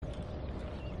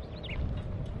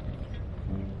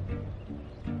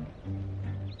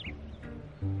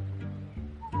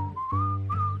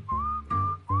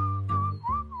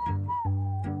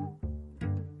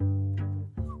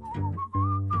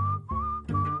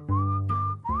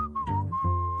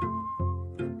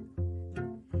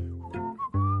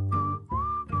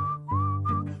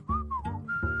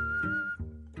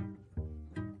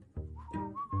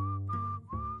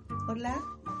hola.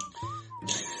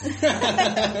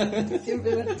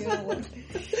 Siempre partido, bueno.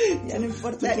 Ya no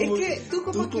importa. Es que tú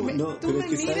me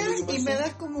miras y me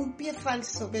das como un pie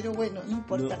falso, pero bueno, no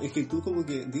importa. No, es que tú como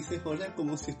que dices hola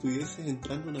como si estuvieses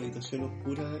entrando a una habitación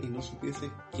oscura y no supieses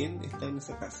quién está en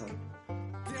esa casa.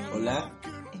 Hola.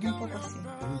 Es un poco así.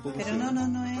 Pero así.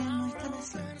 No es tan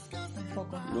así.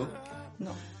 Tampoco.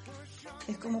 No.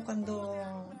 Es como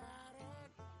cuando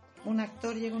un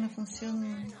actor llega a una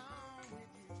función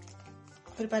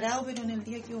preparado pero en el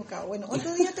día equivocado. Bueno,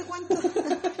 otro día te cuento.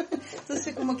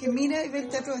 Entonces como que mira y ve el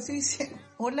teatro así y dice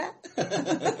hola.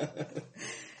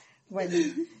 Bueno,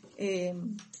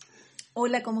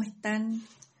 hola, ¿cómo están?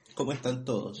 ¿Cómo están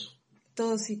todos?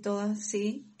 Todos y todas,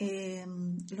 sí.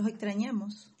 Los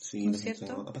extrañamos, sí, ¿no es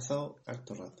cierto? Ha pasado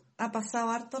harto rato. Ha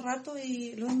pasado harto rato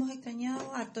y lo hemos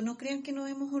extrañado harto. No crean que nos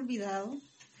hemos olvidado,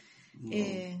 No.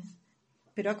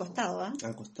 Pero ha costado, ¿ah?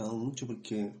 Ha costado mucho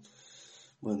porque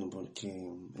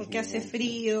hace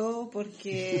frío,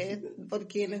 porque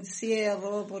el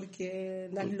encierro, porque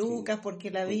las lucas,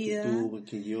 porque la vida. Porque tú,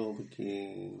 porque yo,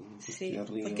 sí,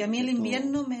 arriba, porque a mí el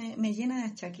invierno me llena de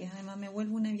achaques. Además me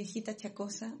vuelvo una viejita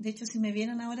achacosa. De hecho, si me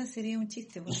vieran ahora sería un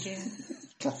chiste, porque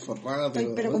estás forrada,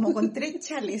 pero como con 3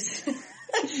 chales.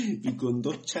 Y con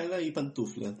 2 chalas y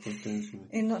pantuflas.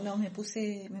 No, me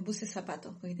puse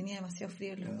zapatos porque tenía demasiado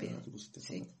frío en los pies.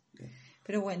 Sí.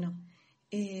 Pero bueno,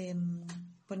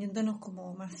 poniéndonos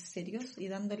como más serios y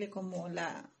dándole como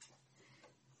la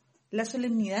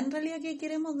solemnidad en realidad que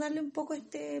queremos darle un poco a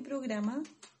este programa.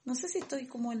 No sé si estoy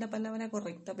como en la palabra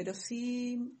correcta, pero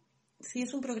sí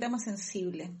es un programa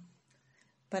sensible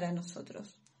para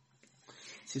nosotros.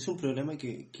 Sí, es un programa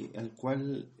al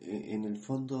cual en el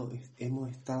fondo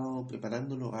hemos estado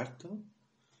preparándolo harto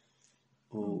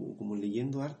o como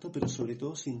leyendo harto, pero sobre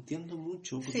todo sintiendo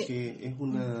mucho porque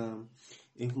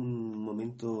es un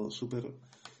momento súper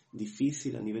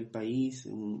difícil a nivel país,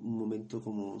 un momento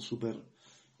como súper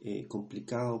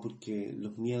complicado porque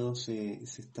los miedos se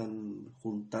están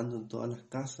juntando en todas las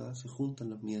casas, se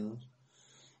juntan los miedos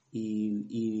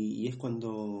y es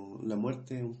cuando la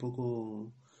muerte un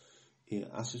poco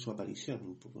hace su aparición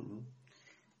un poco, ¿no?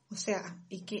 O sea,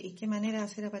 ¿y qué manera de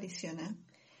hacer aparición,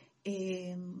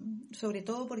 sobre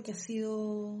todo porque ha sido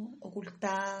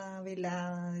ocultada,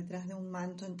 velada detrás de un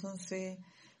manto, entonces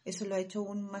eso lo ha hecho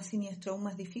aún más siniestro, aún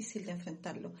más difícil de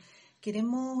enfrentarlo.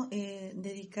 Queremos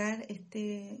dedicar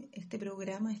este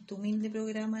programa, este humilde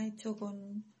programa hecho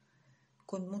con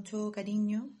mucho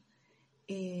cariño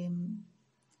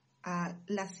a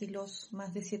las y los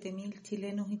más de 7.000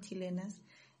 chilenos y chilenas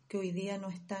que hoy día no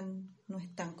están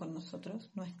con nosotros,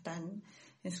 no están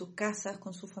en sus casas,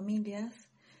 con sus familias,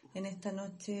 en esta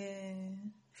noche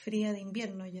fría de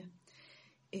invierno ya.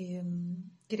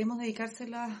 Queremos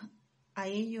dedicárselas a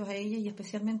ellos, a ellas y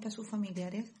especialmente a sus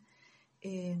familiares,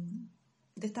 de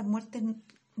estas muertes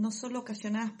no solo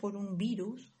ocasionadas por un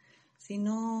virus,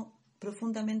 sino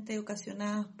profundamente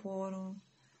ocasionadas por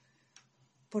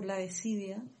la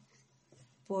desidia,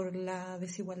 por la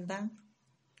desigualdad.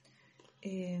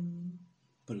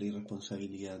 Por la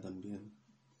irresponsabilidad también.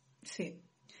 Sí.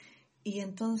 Y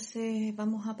entonces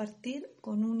vamos a partir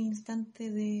con un instante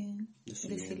de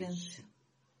silencio.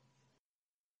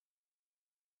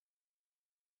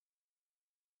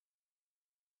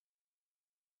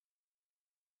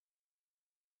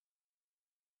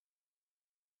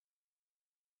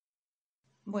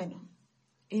 Bueno,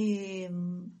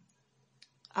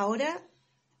 ahora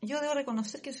yo debo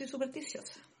reconocer que soy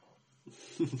supersticiosa.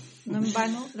 No en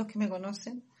vano, los que me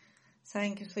conocen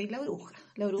saben que soy la bruja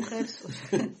del sur.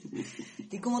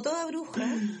 Y como toda bruja,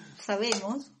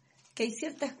 sabemos que hay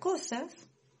ciertas cosas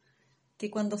que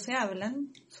cuando se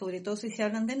hablan, sobre todo si se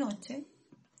hablan de noche,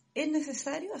 es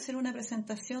necesario hacer una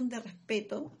presentación de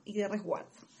respeto y de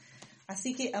resguardo.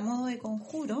 Así que, a modo de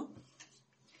conjuro,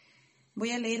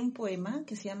 voy a leer un poema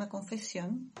que se llama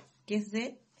Confesión, que es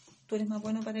de, tú eres más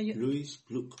bueno para yo, Louis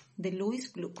Gluck. De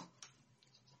Louis Gluck.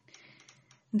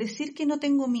 Decir que no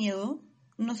tengo miedo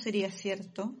no sería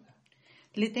cierto.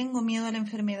 Le tengo miedo a la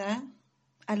enfermedad,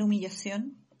 a la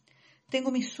humillación.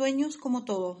 Tengo mis sueños como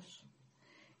todos,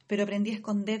 pero aprendí a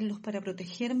esconderlos para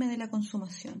protegerme de la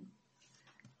consumación.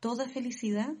 Toda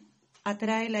felicidad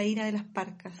atrae la ira de las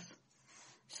parcas.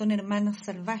 Son hermanas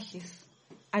salvajes.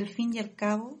 Al fin y al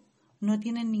cabo, no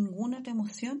tienen ninguna otra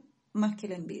emoción más que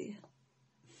la envidia.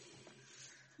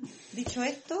 Dicho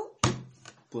esto,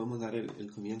 podemos dar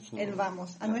el comienzo.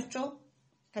 Vamos a nuestro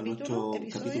capítulo,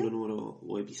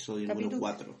 episodio número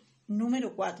 4.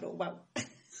 Número 4, wow.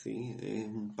 Sí, es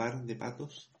un par de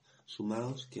patos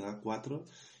sumados que da 4,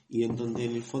 y en donde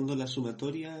en el fondo la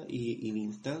sumatoria y la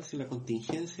instancia, la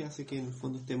contingencia hace que en el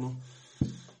fondo estemos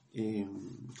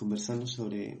conversando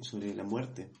sobre la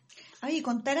muerte. Y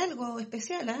contar algo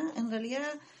especial, En realidad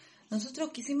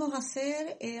nosotros quisimos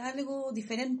hacer algo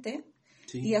diferente,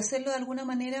 Sí. y hacerlo de alguna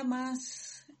manera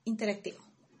más interactivo,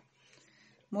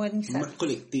 modernizar.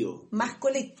 Más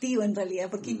colectivo en realidad,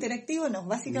 porque interactivo no,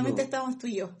 básicamente estamos tú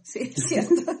y yo, ¿sí? Es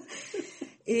cierto.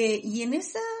 Y en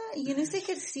ese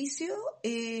ejercicio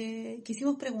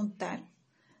quisimos preguntar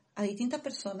a distintas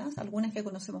personas, algunas que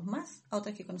conocemos más, a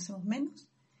otras que conocemos menos.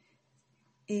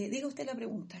 Diga usted la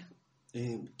pregunta.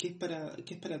 ¿Qué es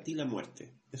para ti la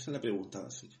muerte? Esa es la pregunta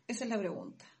básica. Esa es la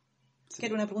pregunta. Sí. Que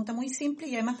era una pregunta muy simple,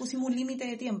 y además pusimos un límite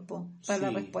de tiempo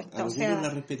para la respuesta. Algunos la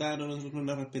respetaron, otros no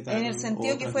la respetaron. En el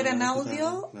sentido que fueran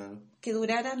audio, claro, que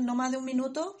duraran no más de un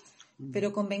minuto,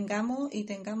 pero convengamos y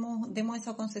demos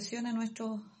esa concesión a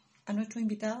nuestros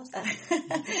invitados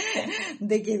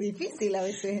de que es difícil a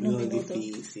veces en un minuto.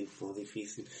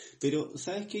 Difícil. Pero,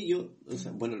 ¿sabes qué?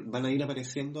 Van a ir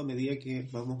apareciendo a medida que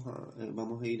vamos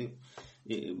a ir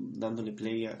dándole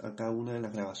play a cada una de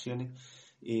las grabaciones.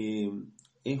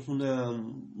 Es un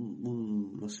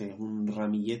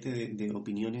ramillete de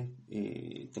opiniones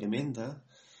tremendas,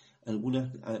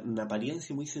 algunas en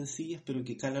apariencia muy sencillas, pero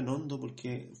que calan hondo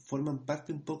porque forman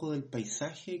parte un poco del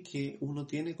paisaje que uno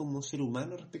tiene como ser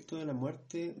humano respecto de la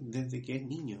muerte desde que es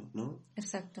niño, ¿no?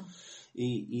 Exacto.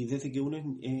 Y desde que uno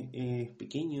es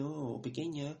pequeño o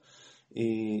pequeña,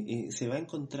 se va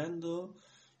encontrando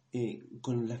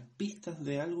con las pistas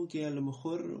de algo que a lo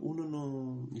mejor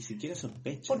uno ni siquiera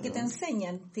sospecha. Porque ¿no? te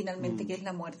enseñan finalmente qué es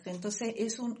la muerte. Entonces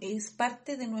es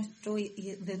parte de nuestro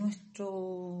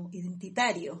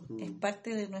identitario, es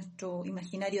parte de nuestro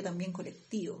imaginario también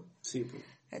colectivo. Sí, pues.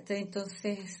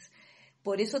 Entonces,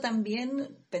 por eso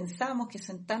también pensamos que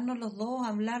sentarnos los dos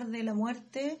a hablar de la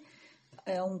muerte,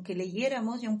 aunque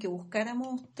leyéramos y aunque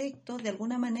buscáramos textos, de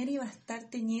alguna manera iba a estar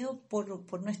teñido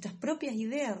por nuestras propias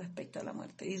ideas respecto a la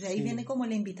muerte. Y de ahí viene como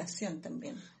la invitación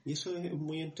también. Y eso es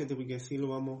muy entretenido, porque así lo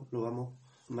vamos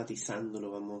matizando,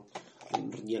 lo vamos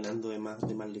llenando de más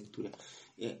lectura.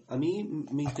 A mí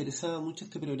me interesaba mucho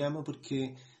este programa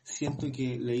porque siento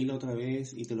que leí la otra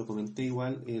vez, y te lo comenté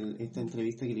igual, esta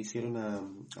entrevista que le hicieron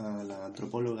a la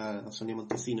antropóloga Sonia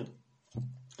Montesino.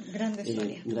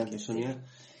 Grande Sonia.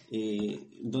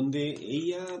 Donde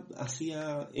ella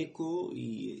hacía eco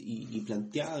y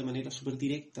planteaba de manera súper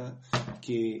directa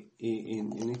que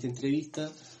en esta entrevista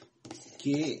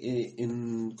que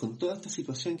con toda esta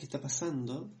situación que está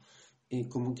pasando,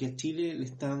 como que a Chile le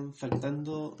están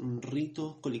faltando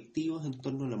ritos colectivos en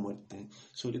torno a la muerte,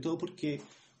 sobre todo porque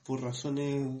por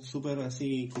razones súper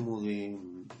así como de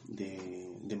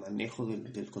manejo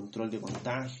del control de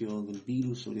contagio del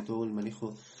virus, sobre todo el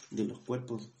manejo de los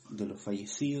cuerpos de los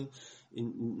fallecidos,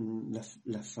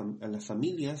 las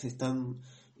familias están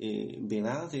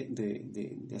vedadas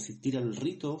de asistir al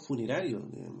rito funerario,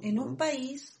 digamos, en ¿no? un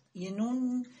país y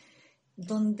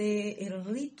donde el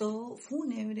rito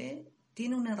fúnebre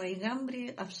tiene una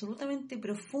raigambre absolutamente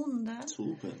profunda,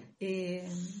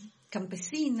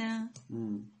 campesina,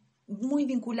 muy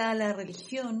vinculada a la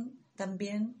religión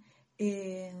también,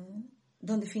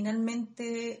 donde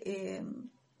finalmente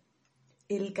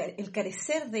el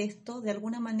carecer de esto de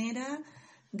alguna manera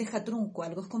deja trunco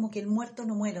algo. Es como que el muerto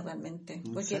no muere realmente,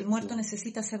 porque Exacto. El muerto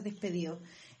necesita ser despedido.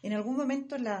 En algún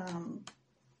momento la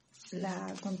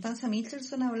Constanza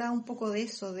Michelson hablaba un poco de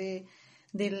eso, del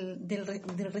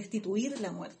restituir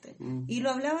la muerte. Y lo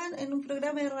hablaban en un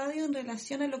programa de radio en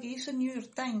relación a lo que hizo el New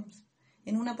York Times,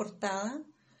 en una portada,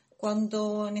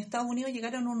 cuando en Estados Unidos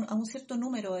llegaron a un cierto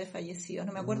número de fallecidos,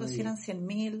 no me acuerdo si eran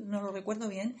 100.000, no lo recuerdo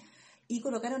bien, y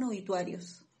colocaron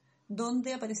obituarios,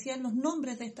 donde aparecían los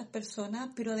nombres de estas personas,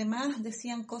 pero además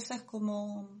decían cosas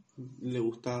como... Le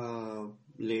gustaba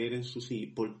leer en su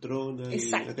poltrona.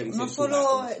 Exacto. Y no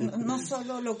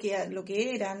solo lo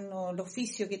que eran o el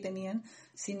oficio que tenían,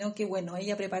 sino que bueno,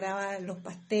 ella preparaba los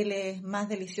pasteles más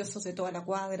deliciosos de toda la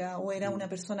cuadra, o era una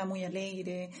persona muy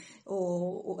alegre,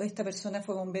 o esta persona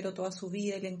fue bombero toda su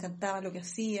vida y le encantaba lo que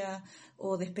hacía,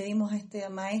 o despedimos a esta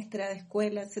maestra de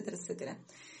escuela, etcétera, etcétera.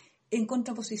 En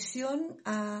contraposición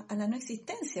a la no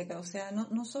existencia acá, o sea,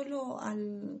 no solo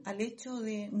al hecho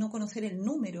de no conocer el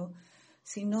número,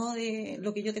 sino de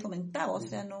lo que yo te comentaba, o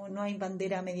sea, no hay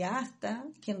bandera media asta,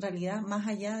 que en realidad, más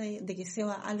allá de que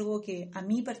sea algo que a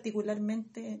mí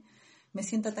particularmente me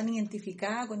sienta tan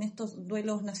identificada con estos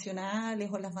duelos nacionales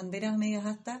o las banderas medias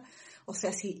astas, o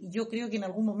sea, si yo creo que en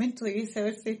algún momento debiese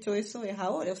haberse hecho eso, es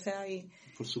ahora, o sea...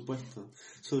 Por supuesto,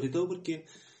 sobre todo porque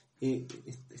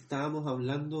estábamos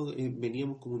hablando,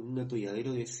 veníamos como en un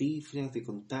atolladero de cifras, de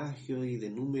contagios y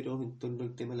de números en torno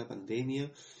al tema de la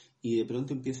pandemia, y de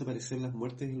pronto empieza a aparecer las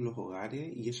muertes en los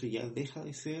hogares y eso ya deja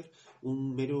de ser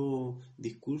un mero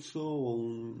discurso o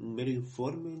un mero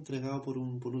informe entregado por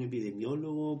un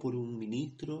epidemiólogo, por un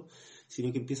ministro,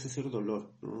 sino que empieza a ser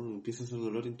dolor, ¿no? Empieza a ser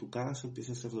dolor en tu casa,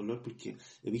 empieza a ser dolor porque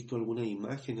he visto algunas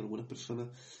imágenes, algunas personas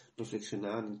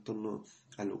reflexionaban en torno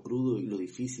a lo crudo y lo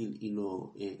difícil y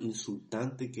lo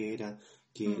insultante que era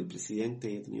que el presidente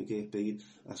haya tenido que despedir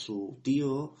a su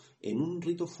tío en un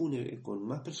rito fúnebre con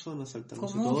más personas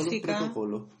saltándose todos los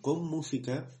protocolos, con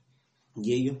música,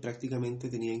 y ellos prácticamente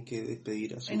tenían que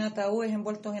despedir a sus... En ataúdes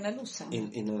envueltos en alusa.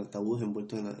 En ataúdes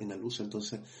envueltos en alusa.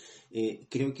 Entonces,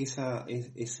 creo que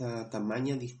esa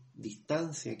tamaña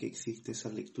distancia que existe, esa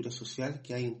lectura social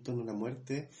que hay en torno a la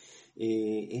muerte,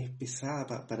 es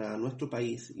pesada para nuestro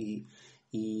país y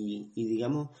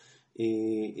digamos...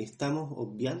 estamos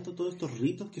obviando todos estos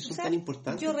ritos que son tan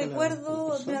importantes. Yo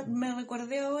recuerdo, me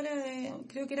recordé ahora,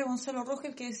 creo que era Gonzalo Rojas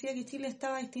el que decía que Chile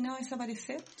estaba destinado a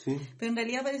desaparecer, sí. Pero en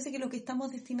realidad parece que los que estamos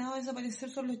destinados a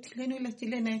desaparecer son los chilenos y las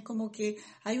chilenas. Es como que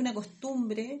hay una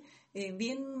costumbre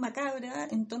bien macabra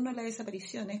en torno a la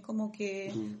desaparición. Es como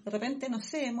que de repente, no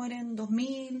sé, mueren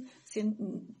 2.000,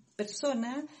 100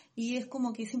 personas y es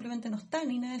como que simplemente no están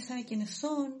y nadie sabe quiénes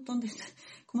son, dónde,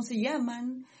 cómo se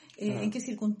llaman, en qué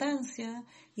circunstancias.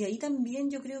 Y ahí también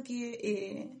yo creo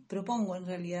que propongo en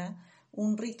realidad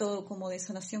un rito como de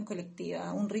sanación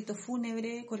colectiva, un rito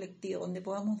fúnebre colectivo donde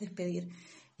podamos despedir.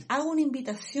 Hago una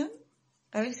invitación,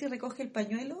 a ver si recoge el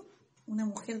pañuelo una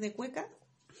mujer de Cueca,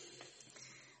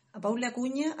 a Paula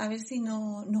Acuña, a ver si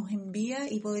nos envía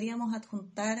y podríamos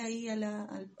adjuntar ahí a la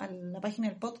página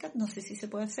del podcast, no sé si se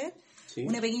puede hacer, sí.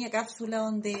 Una pequeña cápsula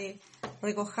donde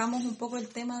recojamos un poco el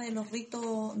tema de los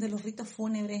ritos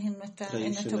fúnebres en nuestra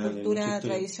cultura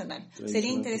tradicional.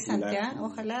 Sería interesante,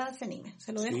 ojalá se anime,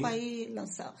 se lo dejo sí. Ahí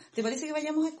lanzado. ¿Te parece que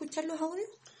vayamos a escuchar los audios?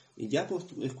 Y ya, pues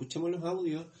escuchemos los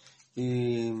audios.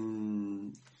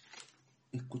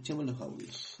 Escuchemos los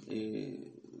audios.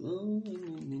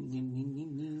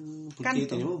 Porque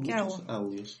tenemos muchos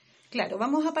audios. Claro,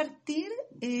 vamos a partir...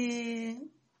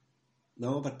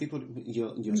 Vamos a partir por...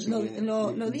 Yo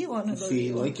 ¿Lo digo o no lo sí, digo? Sí,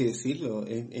 no hay que decirlo.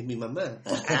 Es mi mamá.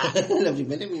 La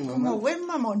primera es mi mamá. Como buen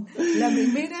mamón. La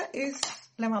primera es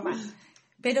la mamá.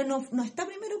 Pero no está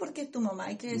primero porque es tu mamá,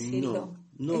 hay que decirlo.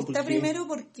 No, está primero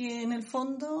porque en el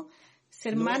fondo... se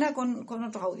hermana con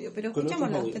otro audio, pero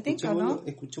escuchémoslo, ¿te tinca, no?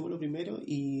 Escuchémoslo primero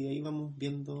y ahí vamos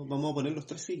viendo, vamos a poner los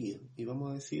tres seguidos y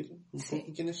vamos a decir un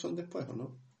poco quiénes son después, ¿o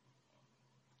no?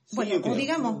 Sí, bueno, o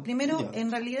digamos, primero, en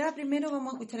realidad primero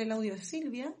vamos a escuchar el audio de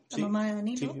Silvia, la mamá de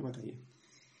Danilo. Sí,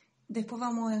 después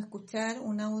vamos a escuchar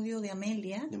un audio de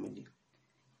Amelia.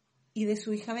 Y de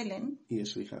su hija Belén.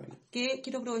 Que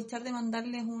quiero aprovechar de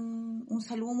mandarles un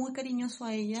saludo muy cariñoso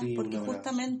a ella, porque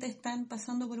justamente están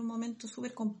pasando por un momento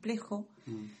súper complejo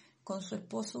con su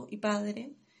esposo y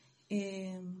padre,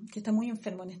 que está muy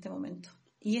enfermo en este momento.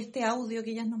 Y este audio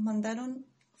que ellas nos mandaron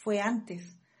fue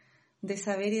antes de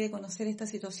saber y de conocer esta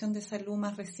situación de salud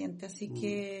más reciente. Así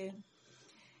que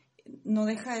no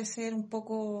deja de ser un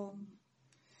poco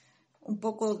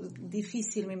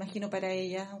difícil, me imagino, para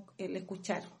ellas el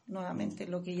escuchar nuevamente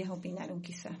lo que ellas opinaron,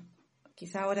 quizás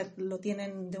ahora lo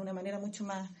tienen de una manera mucho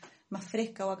más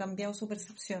fresca o ha cambiado su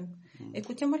percepción.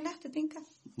 Escuchémoslas, ¿te tinca?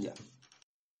 Ya.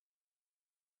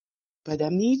 Para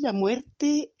mí la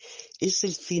muerte es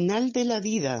el final de la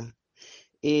vida,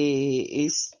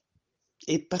 es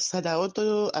pasar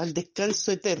al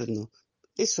descanso eterno,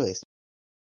 eso es.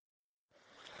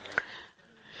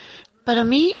 Para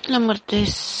mí la muerte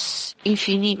es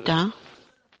infinita,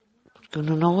 porque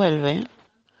uno no vuelve,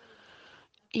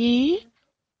 y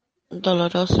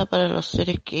dolorosa para los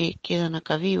seres que quedan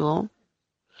acá vivos,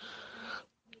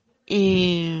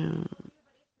 y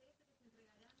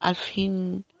al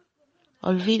fin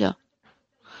olvido.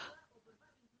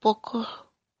 Pocos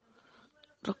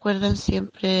recuerdan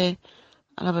siempre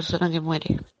a la persona que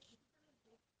muere.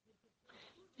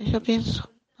 Eso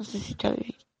pienso, no sé si está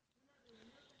bien.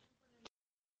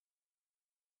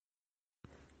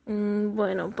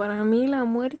 Bueno, para mí la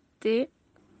muerte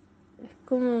es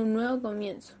como un nuevo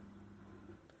comienzo.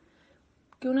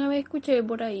 Que una vez escuché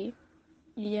por ahí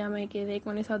y ya me quedé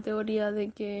con esa teoría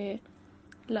de que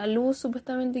la luz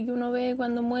supuestamente que uno ve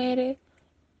cuando muere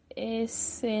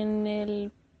es en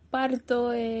el parto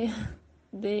de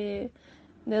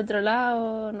otro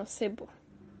lado, no sé, po.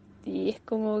 Y es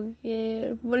como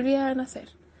que volví a nacer.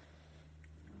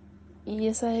 Y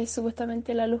esa es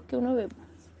supuestamente la luz que uno ve, po.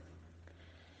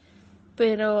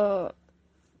 Pero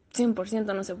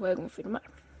 100% no se puede confirmar.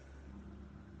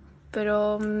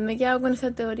 Pero me he quedado con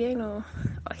esa teoría y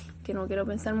que no quiero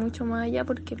pensar mucho más allá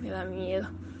porque me da miedo.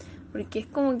 Porque es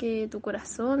como que tu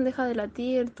corazón deja de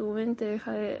latir, tu mente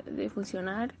deja de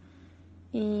funcionar.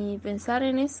 Y pensar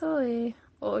en eso es,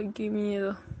 ¡ay, qué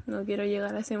miedo! No quiero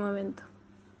llegar a ese momento.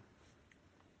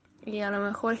 Y a lo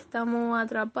mejor estamos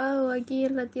atrapados aquí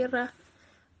en la tierra,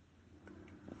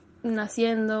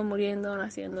 naciendo, muriendo,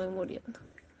 naciendo y muriendo.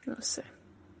 No sé.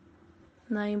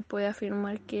 Nadie puede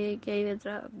afirmar qué hay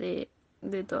detrás de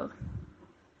todo.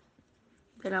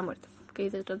 De la muerte. ¿Qué hay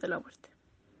detrás de la muerte?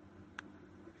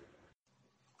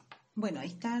 Bueno, ahí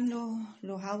están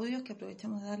los audios, que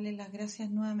aprovechamos de darles las gracias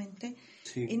nuevamente.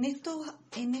 Sí, En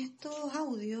estos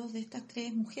audios de estas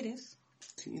 3 mujeres,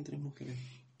 sí, 3 mujeres.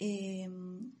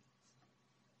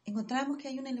 encontramos que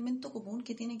hay un elemento común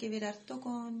que tiene que ver harto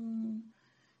con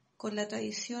la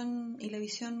tradición y la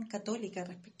visión católica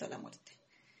respecto a la muerte.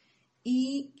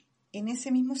 Y en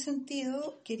ese mismo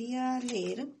sentido quería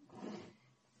leer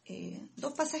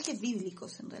 2 pasajes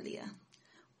bíblicos en realidad.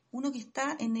 Uno que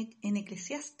está en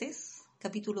Eclesiastes,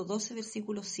 capítulo 12,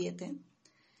 versículo 7.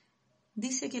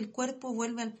 Dice que el cuerpo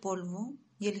vuelve al polvo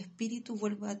y el espíritu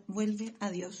vuelve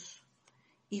a Dios.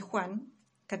 Y Juan,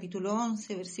 capítulo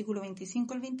 11, versículo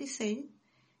 25 al 26,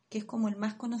 que es como el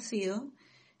más conocido,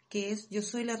 que es: yo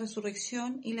soy la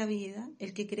resurrección y la vida,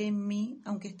 el que cree en mí,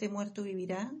 aunque esté muerto,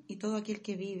 vivirá, y todo aquel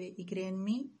que vive y cree en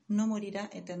mí no morirá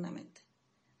eternamente.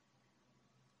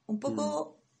 Un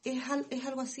poco es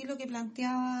algo así lo que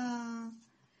planteaba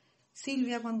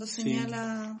Silvia cuando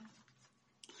señala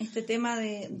este tema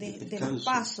de los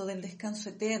pasos, del descanso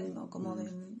eterno, como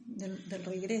del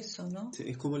regreso, ¿no? Sí,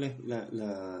 es como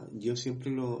yo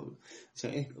siempre o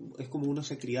sea, es como uno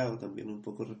se ha criado también un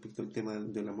poco respecto al tema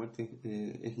de la muerte.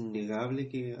 Es innegable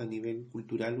que a nivel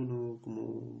cultural uno,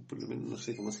 como por lo menos no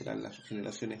sé cómo serán las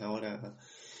generaciones ahora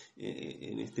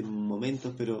en este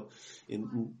momento, pero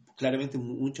claramente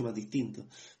mucho más distinto.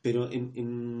 Pero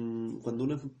cuando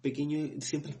uno es pequeño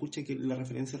siempre escucha que la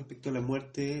referencia respecto a la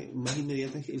muerte más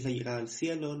inmediata es la llegada al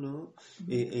cielo, ¿no?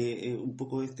 Un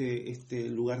poco este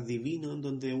lugar divino en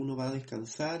donde uno va a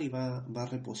descansar y va a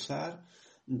reposar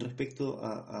respecto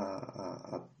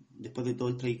a después de todo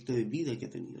el trayecto de vida que ha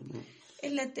tenido, ¿no?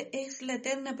 Es la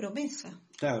eterna promesa.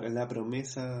 Claro, es la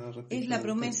promesa. Es la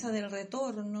promesa del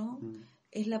retorno.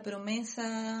 Es la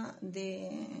promesa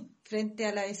frente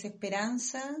a la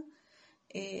desesperanza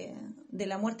de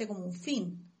la muerte como un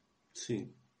fin.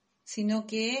 Sí. Sino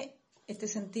que este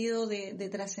sentido de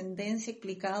trascendencia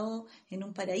explicado en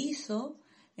un paraíso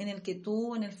en el que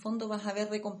tú en el fondo vas a ver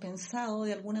recompensado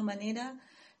de alguna manera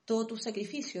todos tus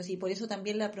sacrificios, y por eso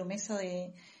también la promesa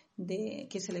de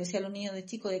que se le decía a los niños de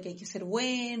chicos de que hay que ser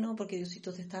bueno porque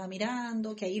Diosito te estaba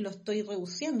mirando, que ahí lo estoy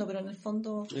reduciendo, pero en el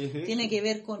fondo tiene que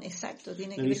ver con,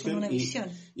 tiene que ver con una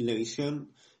visión. Y la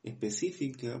visión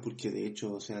específica, porque de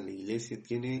hecho, o sea, la iglesia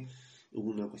tiene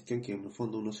una cuestión que en el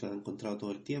fondo uno se ha encontrado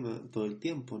todo el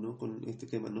tiempo, ¿no? Con este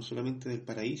tema, no solamente del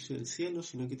paraíso y del cielo,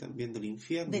 sino que también del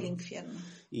infierno. Del infierno.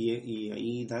 Y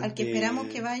ahí Dante, al que esperamos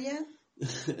que vaya,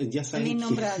 ya el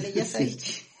innombrable, ya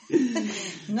sabéis.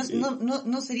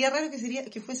 No sería raro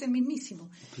que fuese el mismísimo.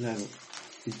 Claro.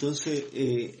 Entonces,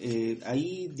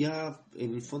 ahí ya,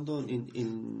 en el fondo,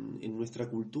 en nuestra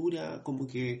cultura, como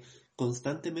que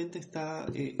constantemente está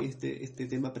este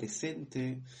tema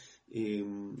presente, y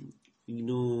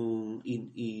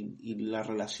la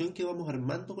relación que vamos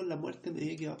armando con la muerte a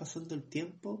medida que va pasando el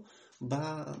tiempo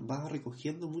va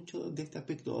recogiendo mucho de este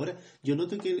aspecto. Ahora, yo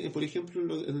noto que, por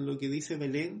ejemplo, en lo que dice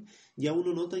Belén, ya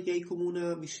uno nota que hay como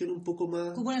una visión un poco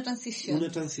más... Como una transición. Una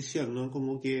transición, ¿no?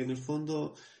 Como que en el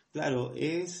fondo, claro,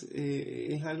 es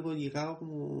algo llegado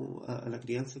como a la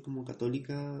crianza como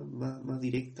católica más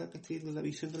directa, ¿cachai? De la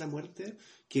visión de la muerte,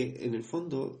 que en el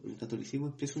fondo el catolicismo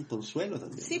expresa un consuelo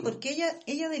también. Sí, ¿no? Porque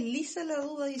ella desliza la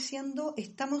duda diciendo: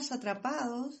 estamos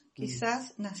atrapados,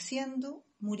 quizás naciendo,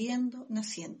 muriendo,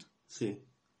 naciendo. Sí.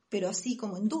 Pero así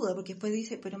como en duda, porque después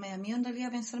dice, pero me da miedo en realidad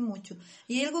pensar mucho.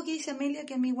 Y hay algo que dice Amelia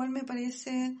que a mí igual me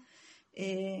parece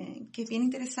que es bien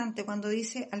interesante, cuando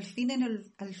dice: al fin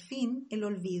el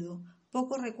olvido,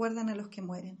 pocos recuerdan a los que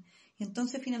mueren. Y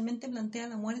entonces finalmente plantea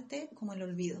la muerte como el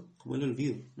olvido. Como el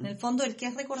olvido. En el fondo, el que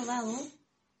es recordado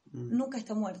nunca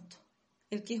está muerto.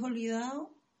 El que es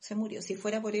olvidado se murió. Si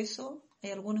fuera por eso,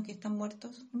 hay algunos que están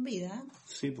muertos en vida.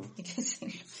 Sí, pues. Hay que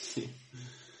decirlo. Sí.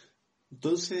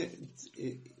 Entonces,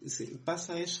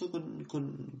 pasa eso con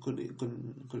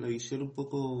la visión un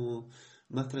poco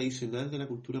más tradicional de la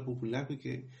cultura popular,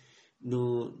 porque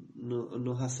nos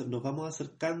vamos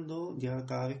acercando, ya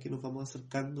cada vez que nos vamos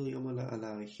acercando, digamos, a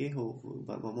la vejez, o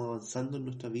vamos avanzando en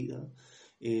nuestra vida,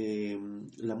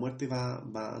 la muerte va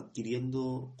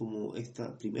adquiriendo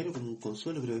primero como un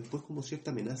consuelo, pero después como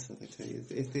cierta amenaza, ¿cachai?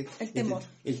 El temor.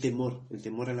 El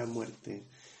temor a la muerte.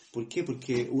 ¿Por qué?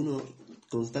 Porque uno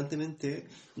constantemente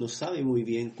no sabe muy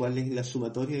bien cuál es la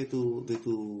sumatoria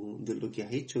de lo que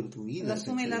has hecho en tu vida. La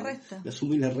suma y la ¿cachai? resta. La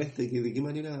suma y la resta, y que de qué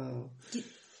manera...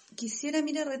 Quisiera,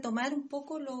 mira, retomar un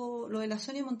poco lo de la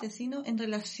Sonia Montesino en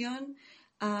relación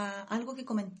a algo que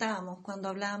comentábamos cuando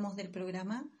hablábamos del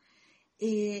programa.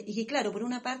 Y que claro, por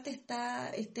una parte está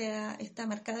esta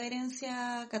marcada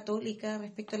herencia católica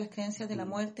respecto a las creencias de la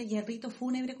muerte y el rito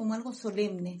fúnebre como algo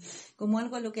solemne, como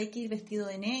algo a lo que hay que ir vestido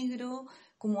de negro,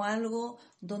 como algo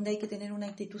donde hay que tener una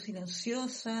actitud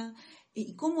silenciosa,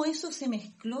 y cómo eso se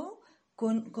mezcló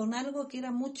con algo que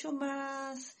era mucho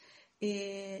más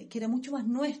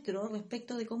nuestro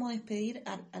respecto de cómo despedir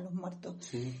a los muertos.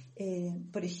 Sí.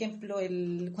 Por ejemplo,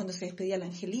 cuando se despedía al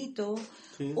angelito,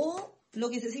 Sí. o lo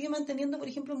que se sigue manteniendo, por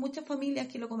ejemplo, en muchas familias,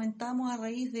 que lo comentábamos a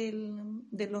raíz de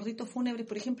los ritos fúnebres,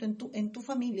 por ejemplo, en tu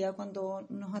familia, cuando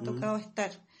nos ha tocado estar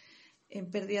en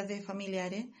pérdidas de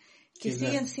familiares, que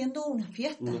siguen siendo una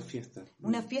fiesta.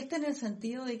 Una fiesta en el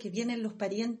sentido de que vienen los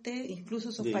parientes, incluso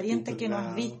esos de parientes que no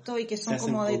has visto y que son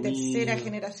como de tercera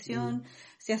generación,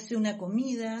 se hace una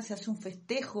comida, se hace un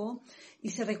festejo y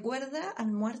se recuerda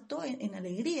al muerto en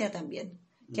alegría también.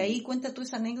 Que ahí cuenta tú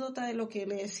esa anécdota de lo que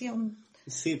le decía un...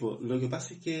 Sí, pues lo que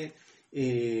pasa es que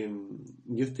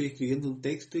yo estoy escribiendo un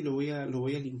texto y lo voy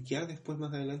a linkear después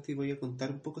más adelante y voy a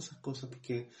contar un poco esas cosas,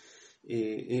 porque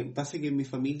pasa que en mi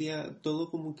familia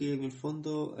todo como que en el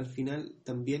fondo al final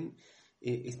también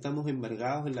estamos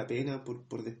embargados en la pena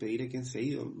por despedir a quien se ha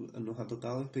ido. Nos ha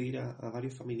tocado despedir a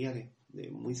varios familiares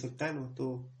muy cercanos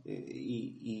todos,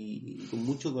 y con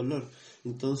mucho dolor.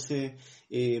 Entonces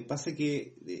pasa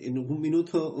que en algún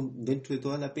minuto, dentro de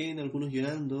toda la pena, algunos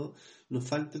llorando, nos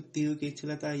falta el tío que eche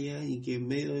la talla y que en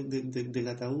medio del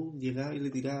ataúd llegaba y le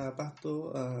tiraba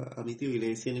pasto a mi tío, y le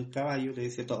decía en el caballo, le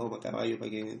decía: toma caballo para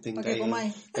que tengáis,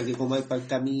 para que comáis para el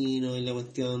camino, y la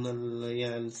cuestión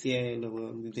allá al cielo,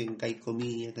 donde tengáis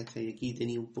comida, ¿cachai? Aquí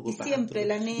tenía un poco y de pasto. Siempre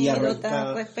la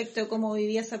anécdota respecto de cómo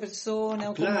vivía esa persona,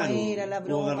 o cómo era la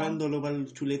broma. O agarrándolo para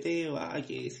el chuleteo,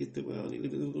 ¿qué es este weón?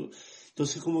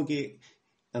 Entonces como que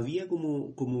había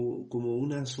como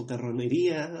una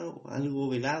socarronería, algo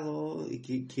velado,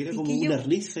 que era como una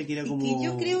risa, que era como... Y que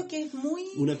yo creo que es muy...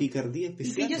 una picardía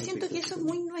especial. Y que yo siento que eso es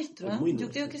muy nuestro, ¿eh? Muy yo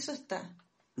nuestro. creo que eso está.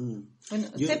 Bueno,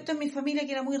 excepto en mi familia,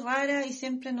 que era muy rara y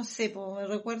siempre, no sé,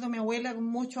 recuerdo a mi abuela con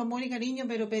mucho amor y cariño,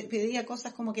 pero pedía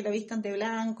cosas como que la vistan de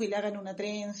blanco y le hagan una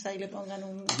trenza y le pongan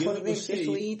un cordel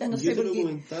jesuita, no sé yo te por lo qué.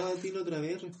 comentaba a ti la otra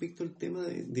vez respecto al tema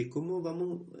de cómo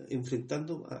vamos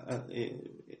enfrentando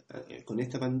con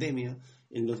esta pandemia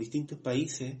en los distintos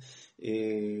países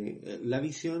la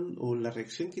visión o la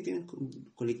reacción que tienen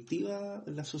colectiva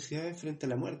las sociedades frente a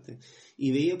la muerte.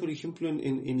 Y veía, por ejemplo,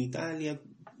 en Italia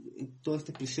toda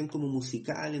esta expresión como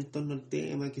musical en torno al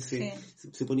tema, que se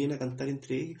ponían a cantar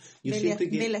entre ellos. Yo siento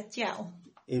que Bella Ciao.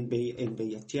 En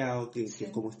Bella Ciao, que es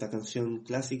como esta canción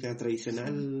clásica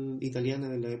tradicional italiana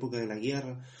de la época de la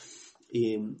guerra.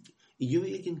 Y yo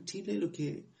veía que en Chile lo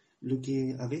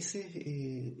que a veces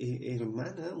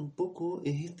hermana un poco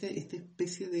es esta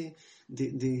especie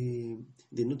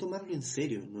de no tomarlo en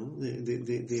serio, ¿no?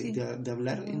 De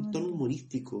hablar en tono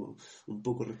humorístico un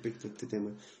poco respecto a este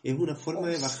tema. Es una forma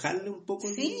de bajarle un poco.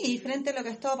 Y frente a lo que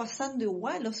ha estado pasando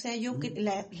igual, o sea, yo que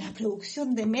la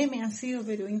producción de memes ha sido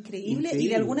pero increíble y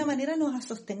de alguna manera nos ha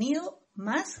sostenido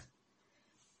más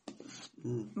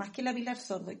que la Pilar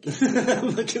Sordo.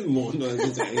 Más que el mundo,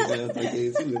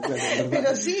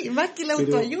 pero sí, más que la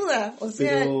autoayuda, o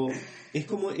sea... Pero es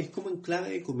como en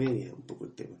clave de comedia un poco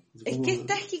el tema. Es que es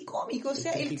tragicómico, o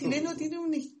sea, el chileno tiene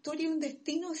una historia y un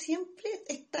destino, siempre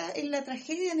está en la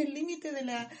tragedia, en el límite de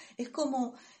la... Es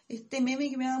como este meme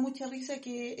que me daba mucha risa,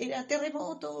 que era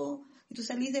terremoto, y tú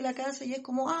salís de la casa y es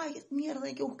como, ay, mierda,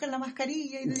 hay que buscar la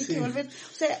mascarilla y tenés que volver...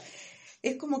 O sea...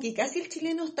 Es como que casi el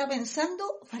chileno está pensando,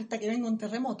 falta que venga un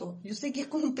terremoto. Yo sé que es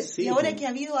como y ahora que ha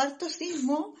habido harto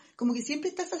sismo, como que siempre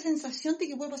está esa sensación de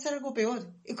que puede pasar algo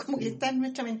peor. Es como que está en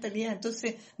nuestra mentalidad.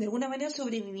 Entonces, de alguna manera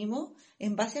sobrevivimos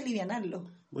en base a alivianarlo.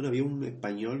 Bueno, había un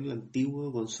español antiguo,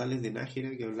 González de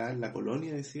Nájera, que hablaba en la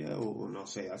colonia, decía, o no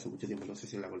sé, hace mucho tiempo, no sé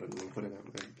si en la colonia,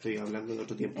 estoy hablando de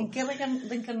otro tiempo. ¿En qué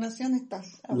reencarnación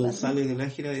estás hablando? González de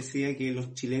Nájera decía que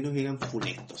los chilenos eran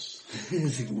funestos,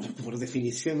 por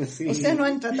definición así. O sea, nos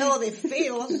han tratado de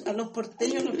feos, a los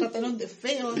porteños nos trataron de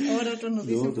feos, ahora otros nos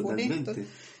dicen funestos.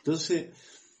 Entonces,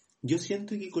 yo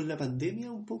siento que con la pandemia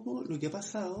un poco lo que ha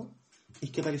pasado es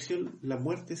que apareció la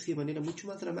muerte así de manera mucho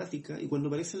más dramática, y cuando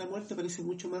aparece la muerte aparece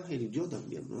mucho más el yo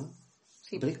también, ¿no?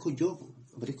 Sí.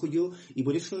 Aparezco yo, y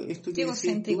por eso esto Qué que decías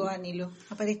egocéntrico, tú, Danilo.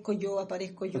 Aparezco yo.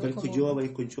 aparezco Como... yo,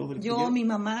 Yo, mi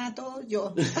mamá, todo,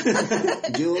 yo.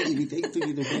 yo y mi texto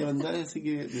que te voy a mandar, así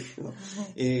que no.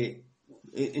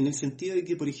 En el sentido de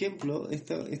que, por ejemplo,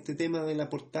 este tema de la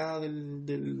portada del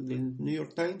New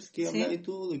York Times que Sí. hablabas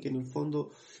tú, de que en el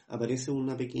fondo aparece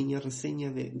una pequeña reseña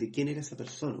de quién era esa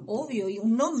persona. Obvio, y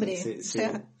un nombre.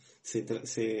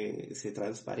 Se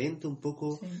transparenta un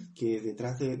poco Sí. que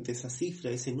detrás de esa cifra,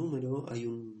 ese número, hay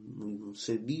un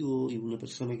ser vivo y una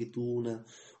persona que tuvo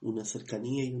una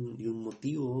cercanía y un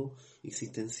motivo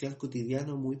existencial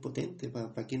cotidiano muy potente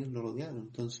para quienes lo rodearon.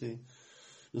 Entonces,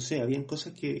 no sé, habían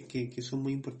cosas que son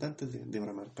muy importantes de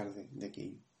remarcar de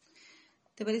aquello.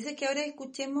 ¿Te parece que ahora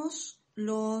escuchemos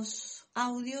los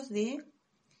audios de...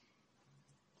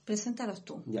 Preséntalos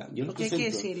tú. Ya, yo los porque presento. Hay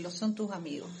que decirlo, son tus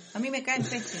amigos. A mí me caen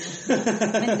pésimos.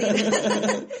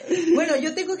 Mentira. Bueno,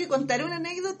 yo tengo que contar una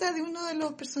anécdota de uno de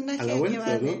los personajes A la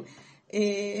vuelta, que va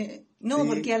 ¿no? no, Sí.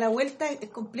 porque a la vuelta es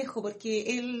complejo,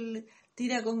 porque él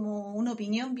tira como una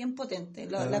opinión bien potente.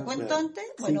 ¿La cuento Claro. antes?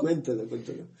 Bueno, sí, cuéntalo.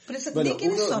 ¿de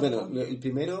quiénes son? El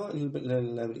primero,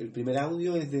 el primer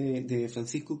audio es de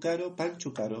Francisco Caro,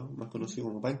 Pancho Caro, más conocido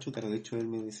como Pancho Caro. De hecho, él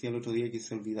me decía el otro día que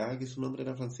se olvidaba que su nombre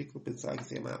era Francisco, pensaba que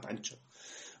se llamaba Pancho.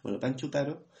 Bueno, Pancho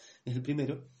Caro es el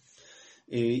primero.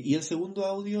 Y el segundo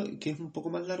audio, que es un poco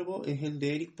más largo, es el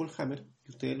de Eric Paul Hammer,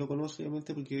 que ustedes lo conocen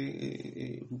obviamente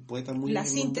porque es un poeta muy La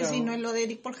renombrado. síntesis no es lo de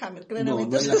Eric Paul Hammer, No, claramente.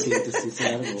 no es la síntesis, se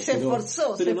largó. Se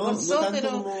esforzó, no tanto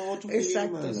pero... como otros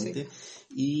Exacto, más adelante. sí.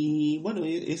 Y bueno,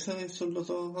 esos son los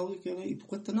dos audios que van ahí. ¿Tú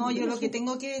cuentas? No, yo lo que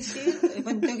tengo que decir,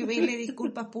 bueno, tengo que pedirle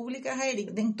disculpas públicas a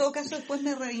Eric. En todo caso, después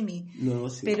me redimí. No,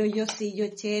 sí. Pero yo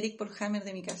eché a Eric por Hammer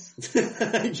de mi casa.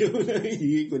 Yo una vez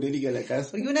llegué con Erika a la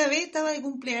casa. Porque una vez estaba de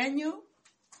cumpleaños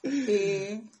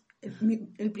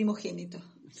el primogénito.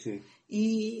 Sí.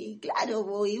 Y claro,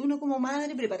 voy uno como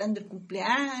madre preparando el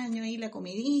cumpleaños y la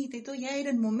comidita y todo, ya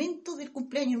era el momento del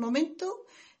cumpleaños, el momento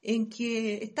en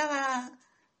que estaba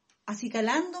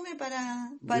acicalándome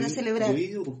para celebrar. Yo he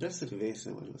ido a comprar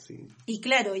cerveza o algo así. Y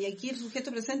claro, y aquí el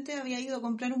sujeto presente había ido a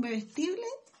comprar un bebestible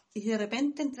y de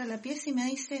repente entra a la pieza y me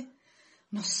dice,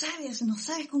 no sabes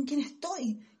con quién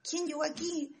estoy, quién llegó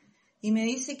aquí. Y me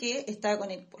dice que estaba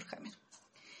con él por Hammer.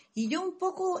 Y yo un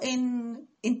poco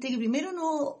entre que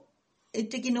primero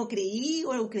entre que no creí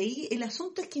o lo creí, el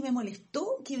asunto es que me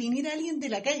molestó que viniera alguien de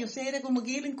la calle, o sea, era como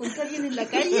que él encontró a alguien en la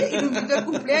calle y me invitó al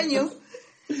cumpleaños.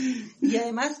 Y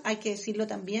además, hay que decirlo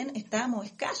también, estábamos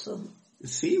escasos.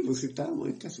 Sí, pues sí estábamos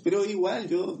escasos, pero igual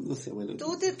yo, no sé, bueno.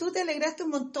 Tú te alegraste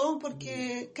un montón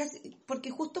porque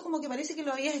justo como que parece que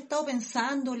lo habías estado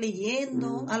pensando,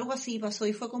 leyendo, algo así pasó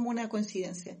y fue como una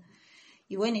coincidencia.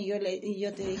 Y bueno, yo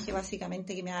te dije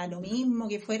básicamente que me daba lo mismo,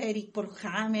 que fuera Eric Paul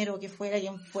Hammer o que fuera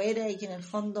quien fuera y que en el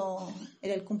fondo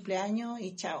era el cumpleaños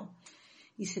y chao.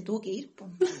 Y se tuvo que ir,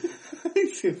 pues.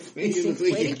 Se fue, y se fue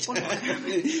Eric Paul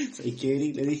Hammer. ¿Sabes qué,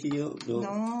 Eric? Le dije yo,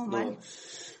 no. Mal.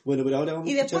 Bueno, pero ahora vamos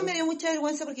y a después escuchar... me dio mucha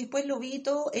vergüenza porque después lo vi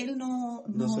todo, él no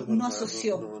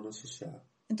asoció. No asociaba.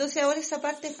 Entonces ahora esa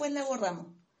parte después la borramos.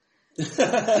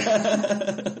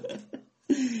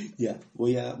 Ya,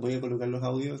 voy a colocar los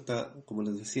audios. Está, como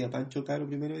les decía, Pancho Caro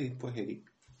primero y después Eric.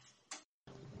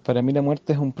 Para mí la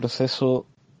muerte es un proceso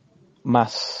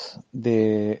más,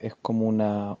 es como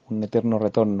un eterno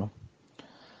retorno.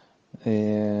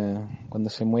 Cuando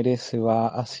se muere se va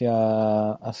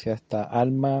hacia esta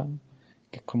alma,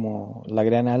 que es como la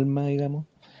gran alma, digamos,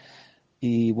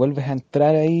 y vuelves a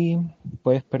entrar ahí,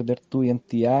 puedes perder tu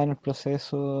identidad en el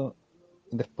proceso,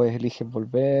 después eliges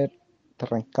volver, te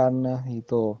reencarnas y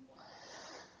todo.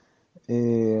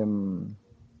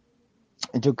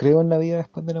 Yo creo en la vida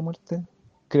después de la muerte.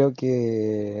 Creo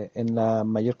que en la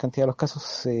mayor cantidad de los casos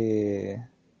se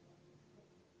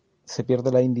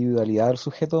pierde la individualidad del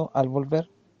sujeto al volver,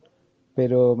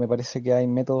 pero me parece que hay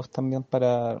métodos también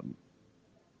para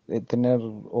tener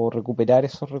o recuperar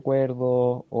esos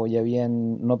recuerdos o ya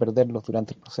bien no perderlos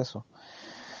durante el proceso.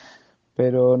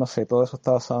 Pero no sé, todo eso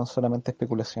está basado en solamente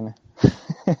especulaciones.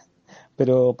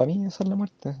 Pero para mí esa es la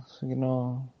muerte, así que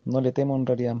no le temo en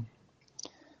realidad.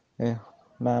 Es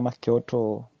nada más que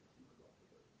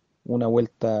una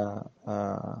vuelta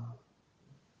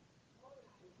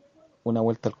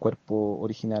al cuerpo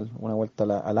original, una vuelta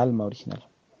al alma original.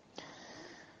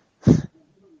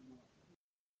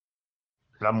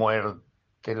 La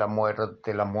muerte, la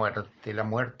muerte, la muerte, la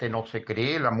muerte no se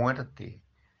cree la muerte.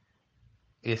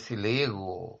 Es el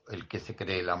ego el que se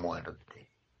cree la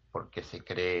muerte, porque se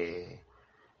cree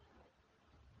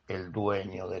el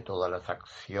dueño de todas las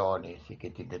acciones y que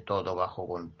tiene todo bajo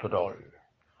control.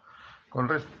 Con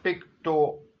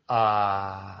respecto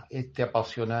a este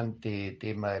apasionante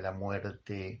tema de la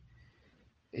muerte,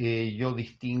 yo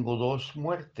distingo dos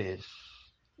muertes.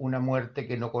 Una muerte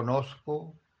que no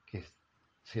conozco, que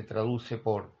se traduce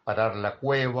por parar la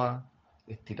cueva,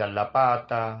 estirar la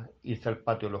pata, irse al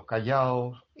patio de los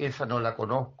Callados. Esa no la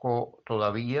conozco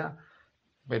todavía,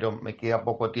 pero me queda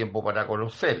poco tiempo para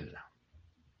conocerla.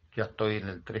 Ya estoy en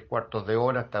el 3/4 de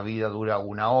hora, esta vida dura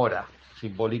 1 hora,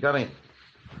 simbólicamente.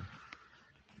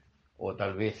 O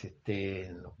tal vez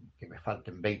que me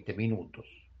falten 20 minutos,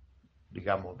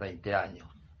 digamos 20 años.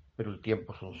 Pero el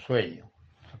tiempo es un sueño,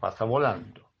 se pasa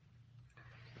volando.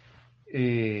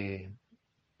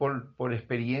 Por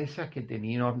experiencias que he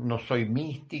tenido, no soy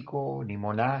místico, ni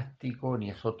monástico,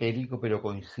 ni esotérico, pero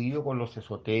coincido con los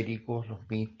esotéricos, los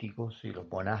místicos y los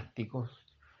monásticos,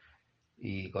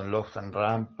 y con Lobsang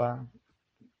Rampa,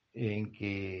 en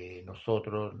que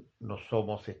nosotros no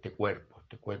somos este cuerpo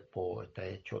está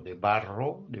hecho de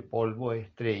barro, de polvo, de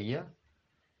estrella.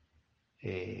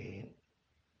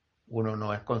 Uno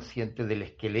no es consciente del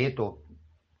esqueleto,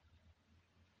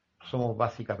 somos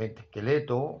básicamente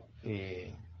esqueleto,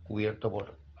 cubierto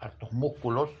por hartos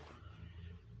músculos,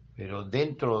 pero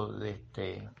dentro de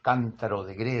este cántaro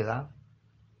de greda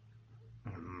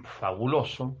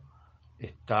fabuloso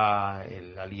está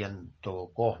el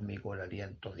aliento cósmico, el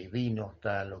aliento divino,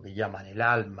 está lo que llaman el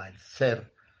alma, el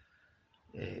ser.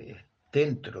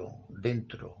 Dentro,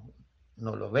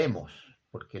 no lo vemos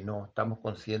porque no estamos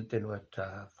conscientes de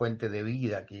nuestra fuente de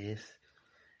vida, que es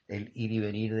el ir y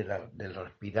venir del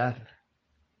respirar,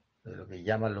 de lo que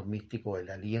llaman los místicos el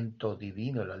aliento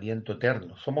divino, el aliento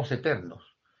eterno. Somos eternos,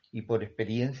 y por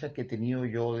experiencias que he tenido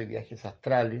yo de viajes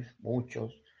astrales,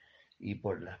 muchos, y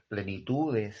por las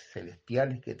plenitudes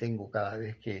celestiales que tengo cada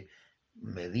vez que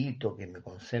medito, que me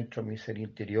concentro en mi ser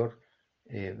interior,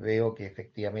 veo que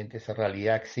efectivamente esa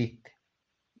realidad existe.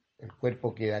 El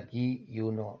cuerpo queda aquí y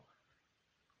uno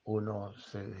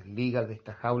se desliga de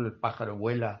esta jaula, el pájaro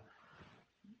vuela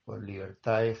con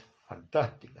libertades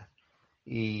fantásticas.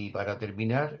 Y para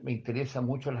terminar, me interesan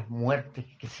mucho las muertes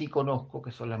que sí conozco,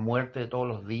 que son las muertes de todos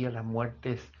los días, las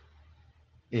muertes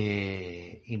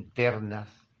internas,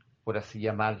 por así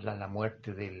llamarlas, la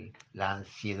muerte de la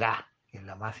ansiedad, que es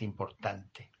la más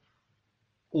importante.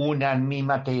 Una en mí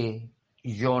maté,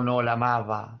 yo no la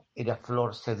amaba, era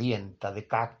flor sedienta de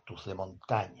cactus de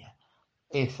montaña.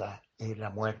 Esa es la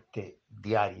muerte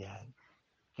diaria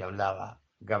que hablaba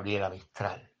Gabriela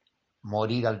Mistral.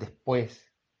 Morir al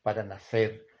después para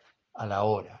nacer a la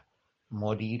hora.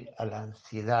 Morir a la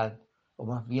ansiedad, o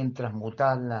más bien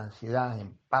transmutar la ansiedad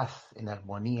en paz, en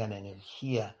armonía, en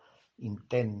energía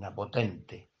interna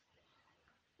potente.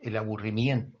 El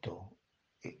aburrimiento,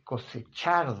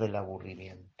 cosechar del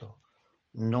aburrimiento,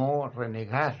 no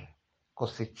renegar,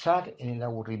 cosechar en el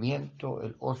aburrimiento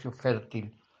el ocio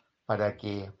fértil para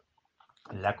que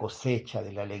la cosecha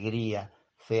de la alegría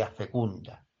sea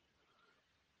fecunda.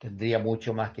 Tendría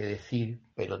mucho más que decir,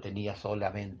 pero tenía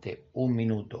solamente 1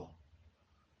 minuto.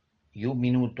 Y 1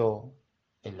 minuto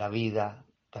en la vida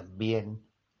también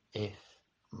es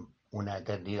una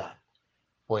eternidad.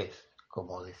 Pues,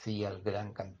 como decía el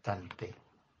gran cantante,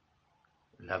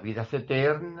 la vida es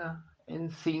eterna en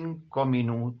 5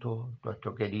 minutos,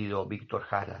 nuestro querido Víctor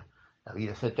Jara. La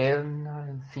vida es eterna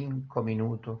en 5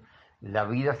 minutos. La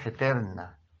vida es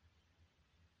eterna.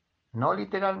 No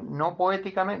literal, no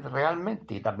poéticamente,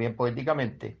 realmente, y también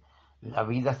poéticamente. La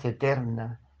vida es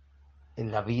eterna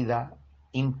en la vida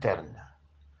interna.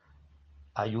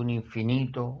 Hay un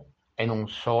infinito en un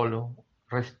solo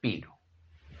respiro.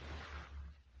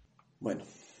 Bueno,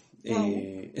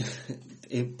 Wow.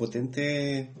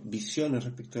 potentes visiones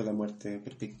respecto a la muerte,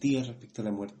 perspectivas respecto a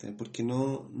la muerte, porque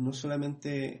no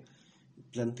solamente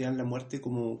plantean la muerte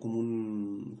como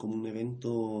un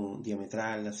evento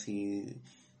diametral, así,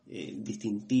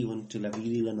 distintivo entre la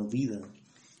vida y la no vida,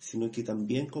 sino que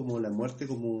también como la muerte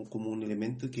como un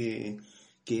elemento que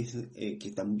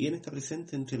también está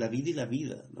presente entre la vida y la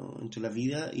vida, ¿no? Entre la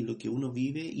vida y lo que uno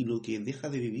vive y lo que deja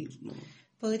de vivir, ¿no?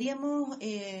 Podríamos,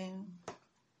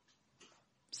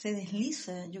 se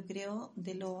desliza, yo creo,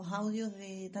 de los audios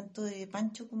de tanto de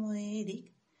Pancho como de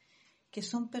Eric, que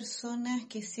son personas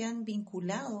que se han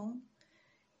vinculado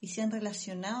y se han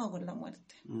relacionado con la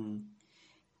muerte.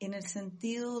 En el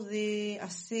sentido de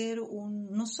hacer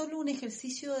no solo un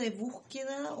ejercicio de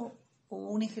búsqueda o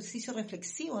un ejercicio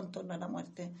reflexivo en torno a la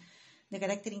muerte, de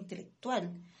carácter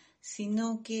intelectual,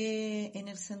 sino que en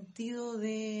el sentido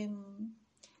de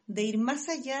ir más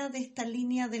allá de esta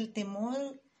línea del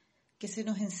temor que se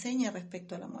nos enseña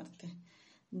respecto a la muerte,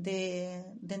 de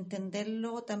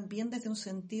entenderlo también desde un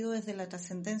sentido, desde la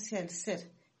trascendencia del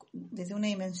ser, desde una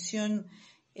dimensión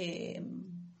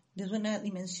desde una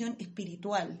dimensión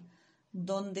espiritual,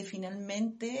 donde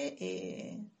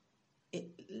finalmente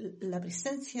la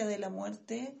presencia de la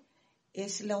muerte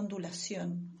es la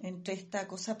ondulación entre esta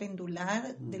cosa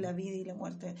pendular de la vida y la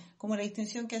muerte, como la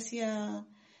distinción que hacía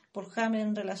Paul Hammer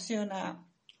en relación a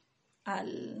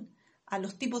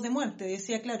los tipos de muerte.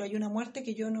 Decía, claro, hay una muerte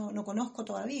que yo no conozco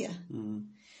todavía,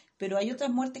 pero hay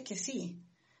otras muertes que sí.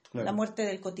 Claro. La muerte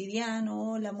del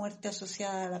cotidiano, la muerte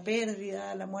asociada a la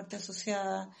pérdida, la muerte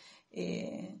asociada...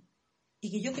 y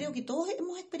que yo creo que todos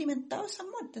hemos experimentado esas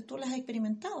muertes. Tú las has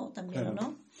experimentado también, claro.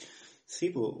 ¿No?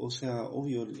 Sí, o sea,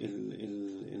 obvio,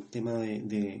 el tema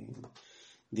de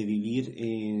vivir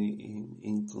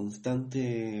en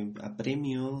constante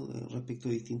apremio respecto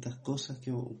a distintas cosas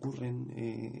que ocurren,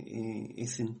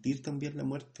 es sentir también la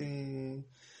muerte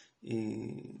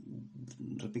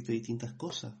respecto a distintas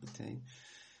cosas.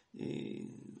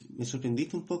 Me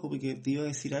sorprendiste un poco porque te iba a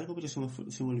decir algo, pero se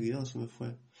me olvidó, se me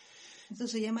fue. Eso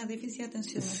se llama déficit de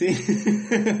atención. Sí.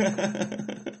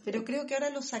 Pero creo que ahora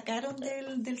lo sacaron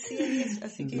del CIE-10,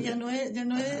 así que ya no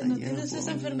tienes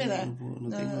esa enfermedad. No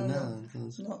tengo nada,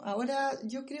 entonces. No, ahora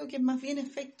yo creo que es más bien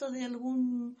efecto del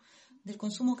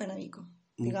consumo canábico,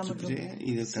 digámoslo.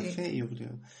 Y del café, yo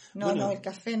creo. No, el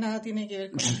café nada tiene que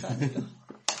ver con el canábico.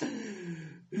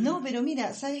 No, pero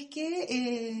mira, ¿sabes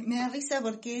qué? Me da risa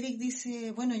porque Eric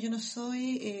dice, bueno, yo no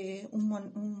soy un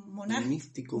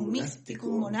monástico,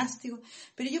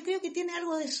 pero yo creo que tiene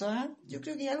algo de eso, ¿ah? Yo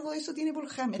creo que algo de eso tiene Paul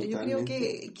Hammer. Totalmente. Yo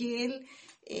creo que él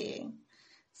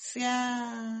se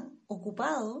ha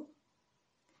ocupado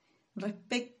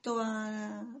respecto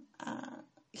a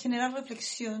generar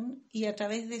reflexión y a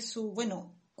través de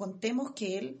contemos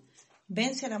que él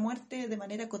vence a la muerte de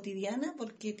manera cotidiana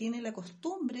porque tiene la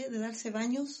costumbre de darse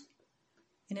baños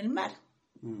en el mar,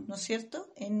 ¿no es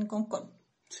cierto? En Concón.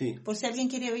 Sí. Por si alguien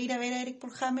quiere ir a ver a Eric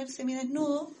Paul Hammer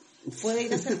semidesnudo, puede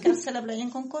ir a acercarse a la playa en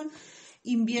Concón,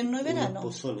 invierno y verano.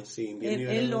 Pozones, sí,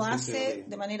 él lo hace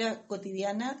de manera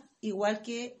cotidiana, igual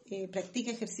que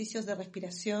practica ejercicios de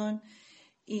respiración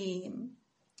y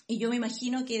yo me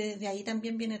imagino que desde ahí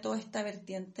también viene toda esta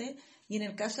vertiente. Y en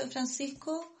el caso de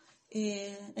Francisco,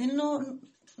 él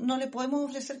no le podemos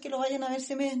ofrecer que lo vayan a ver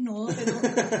semidesnudo, pero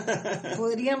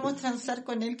podríamos transar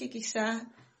con él que quizás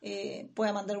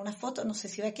pueda mandar una foto, no sé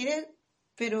si va a querer,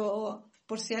 pero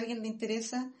por si a alguien le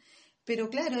interesa. Pero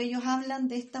claro, ellos hablan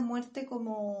de esta muerte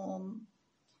como,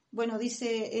 bueno,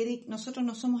 dice Eric, nosotros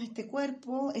no somos este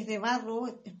cuerpo, es de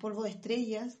barro, es polvo de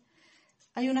estrellas.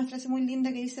 Hay una frase muy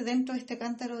linda que dice, dentro de este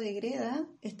cántaro de greda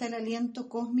está el aliento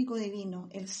cósmico divino,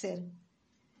 el ser.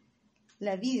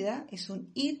 La vida es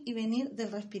un ir y venir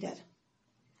del respirar.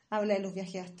 Habla de los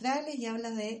viajes astrales y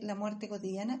habla de la muerte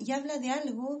cotidiana y habla de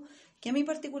algo que a mí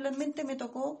particularmente me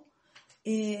tocó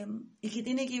y que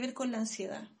tiene que ver con la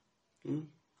ansiedad,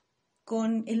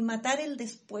 con el matar el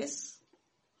después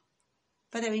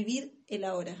para vivir el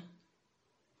ahora.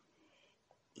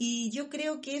 Y yo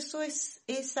creo que eso es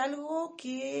algo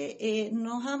que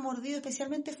nos ha mordido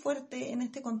especialmente fuerte en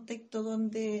este contexto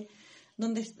donde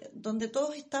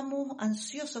todos estamos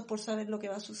ansiosos por saber lo que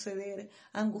va a suceder,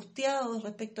 angustiados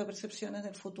respecto a percepciones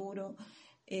del futuro,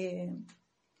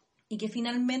 y que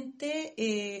finalmente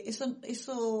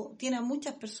eso tiene a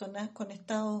muchas personas con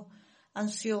estados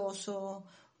ansiosos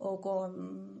o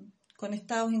con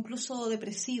estados incluso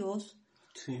depresivos,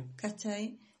 sí.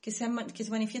 ¿Cachai? Que se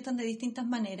manifiestan de distintas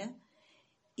maneras.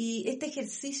 Y este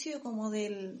ejercicio como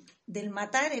del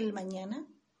matar el mañana,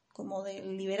 como de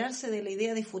liberarse de la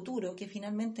idea de futuro, que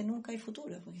finalmente nunca hay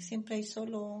futuro, porque siempre hay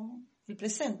solo el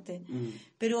presente.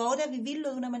 Pero ahora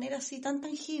vivirlo de una manera así tan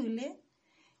tangible,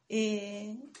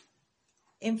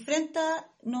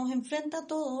 nos enfrenta a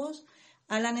todos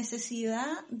a la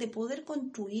necesidad de poder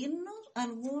construirnos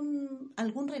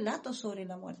algún relato sobre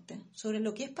la muerte, sobre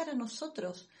lo que es para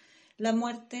nosotros la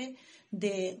muerte,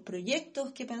 de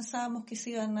proyectos que pensábamos que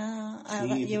se iban a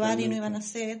llevar totalmente. Y no iban a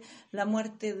hacer, la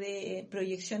muerte de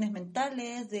proyecciones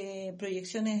mentales, de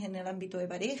proyecciones en el ámbito de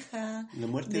pareja, la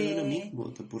muerte de uno mismo,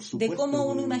 por supuesto, de cómo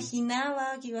uno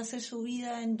imaginaba que iba a ser su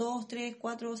vida en 2, 3,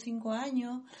 4 o 5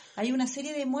 años. Hay una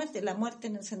serie de muertes, la muerte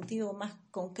en el sentido más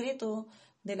concreto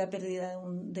de la pérdida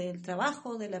del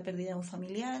trabajo, de la pérdida de un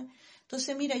familiar.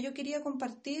 Entonces, mira, yo quería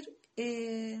compartir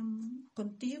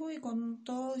contigo y con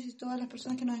todos y todas las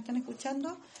personas que nos están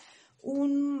escuchando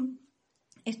un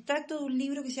extracto de un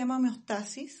libro que se llama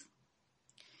Homeostasis,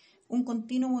 un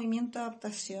continuo movimiento de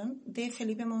adaptación, de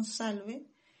Felipe Monsalve,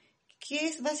 que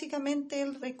es básicamente,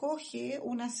 él recoge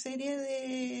una serie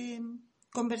de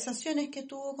conversaciones que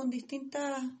tuvo con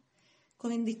distintas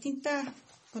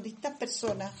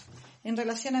personas en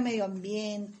relación a medio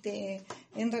ambiente,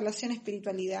 en relación a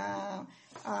espiritualidad,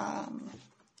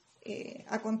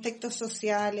 a contextos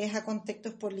sociales, a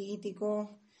contextos políticos.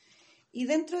 Y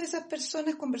dentro de esas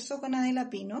personas conversó con Adela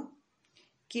Pino,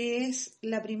 que es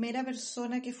la primera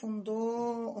persona que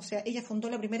fundó, o sea, ella fundó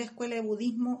la primera escuela de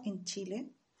budismo en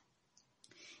Chile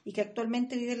y que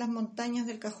actualmente vive en las montañas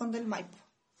del Cajón del Maipo,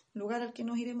 lugar al que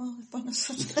nos iremos después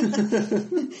nosotros.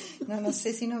 No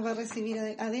sé si nos va a recibir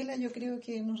Adela, yo creo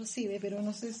que nos recibe, pero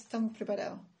no sé si estamos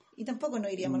preparados. Y tampoco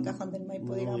nos iríamos al Cajón del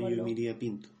Maipo, digámoslo. Yo me iría a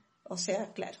Pinto. O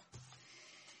sea, claro.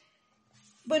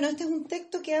 Bueno, este es un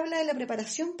texto que habla de la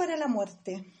preparación para la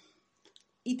muerte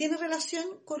y tiene relación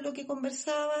con lo que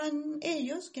conversaban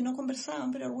ellos, que no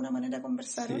conversaban, pero de alguna manera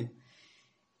conversaron, sí,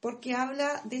 porque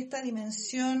habla de esta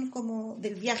dimensión como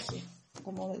del viaje,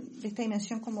 como de esta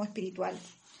dimensión como espiritual.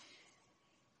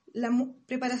 La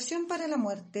preparación para la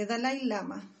muerte, Dalai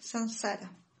Lama,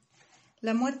 Sansara.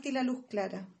 La muerte y la luz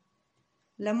clara.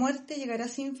 La muerte llegará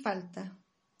sin falta.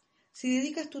 Si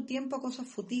dedicas tu tiempo a cosas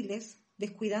futiles,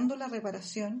 descuidando la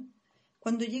reparación,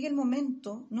 cuando llegue el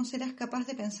momento no serás capaz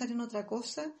de pensar en otra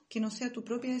cosa que no sea tu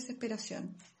propia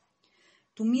desesperación.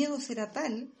 Tu miedo será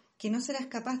tal que no serás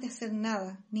capaz de hacer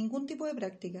nada, ningún tipo de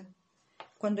práctica.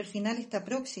 Cuando el final está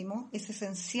próximo, es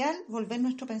esencial volver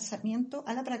nuestro pensamiento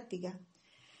a la práctica.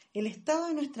 El estado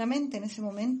de nuestra mente en ese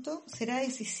momento será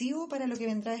decisivo para lo que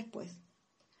vendrá después.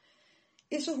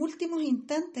 Esos últimos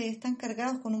instantes están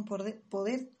cargados con un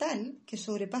poder tal que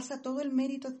sobrepasa todo el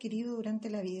mérito adquirido durante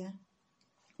la vida.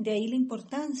 De ahí la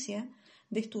importancia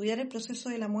de estudiar el proceso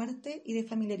de la muerte y de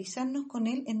familiarizarnos con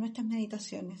él en nuestras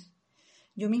meditaciones.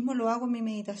 Yo mismo lo hago en mi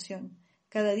meditación.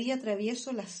 Cada día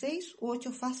atravieso las 6 u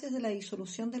 8 fases de la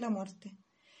disolución de la muerte.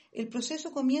 El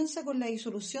proceso comienza con la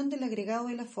disolución del agregado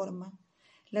de la forma.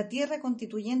 La tierra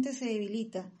constituyente se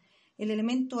debilita. El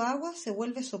elemento agua se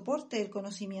vuelve soporte del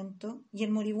conocimiento y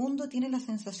el moribundo tiene la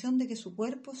sensación de que su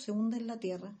cuerpo se hunde en la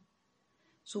tierra.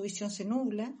 Su visión se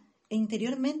nubla e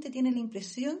interiormente tiene la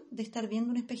impresión de estar viendo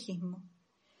un espejismo.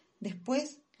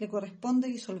 Después le corresponde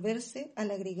disolverse al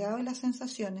agregado de las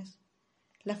sensaciones.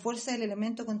 La fuerza del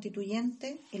elemento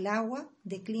constituyente, el agua,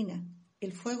 declina.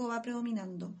 El fuego va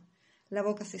predominando. La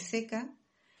boca se seca.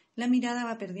 La mirada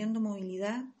va perdiendo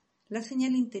movilidad. La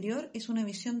señal interior es una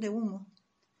visión de humo.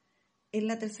 En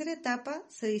la tercera etapa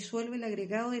se disuelve el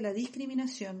agregado de la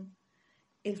discriminación.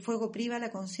 El fuego priva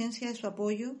la conciencia de su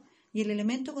apoyo y el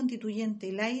elemento constituyente,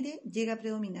 el aire, llega a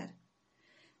predominar.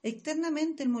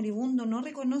 Externamente el moribundo no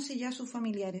reconoce ya a sus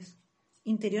familiares.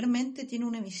 Interiormente tiene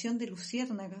una visión de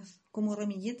luciérnagas, como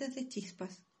ramilletes de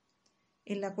chispas.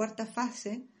 En la cuarta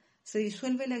fase se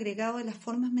disuelve el agregado de las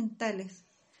formas mentales.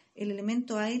 El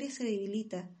elemento aire se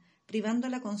debilita, privando a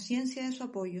la conciencia de su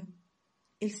apoyo.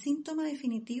 El síntoma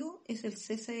definitivo es el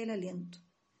cese del aliento.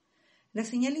 La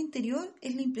señal interior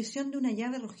es la impresión de una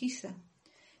llave rojiza.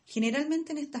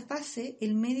 Generalmente en esta fase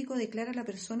el médico declara a la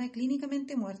persona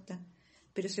clínicamente muerta,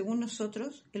 pero según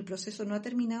nosotros el proceso no ha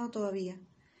terminado todavía.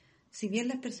 Si bien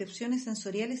las percepciones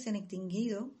sensoriales se han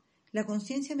extinguido, la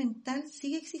conciencia mental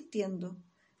sigue existiendo,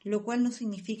 lo cual no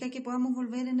significa que podamos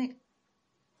volver en él.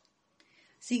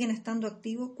 Siguen estando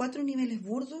activos 4 niveles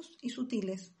burdos y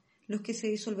sutiles, los que se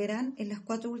disolverán en las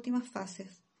 4 últimas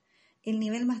fases. El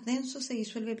nivel más denso se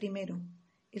disuelve primero.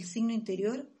 El signo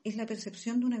interior es la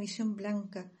percepción de una visión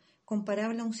blanca,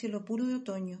 comparable a un cielo puro de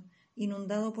otoño,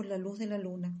 inundado por la luz de la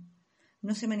luna.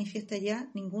 No se manifiesta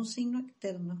ya ningún signo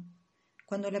externo.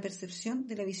 Cuando la percepción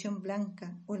de la visión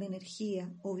blanca o la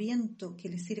energía o viento que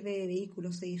le sirve de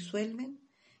vehículo se disuelven,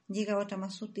 llega otra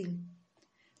más sutil,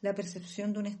 la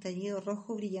percepción de un estallido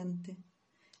rojo brillante.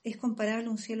 Es comparable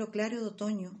a un cielo claro de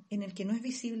otoño en el que no es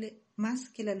visible más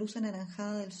que la luz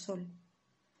anaranjada del sol.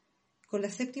 Con la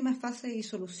séptima fase de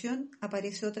disolución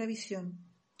aparece otra visión,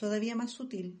 todavía más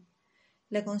sutil,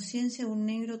 la conciencia de un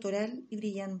negro toral y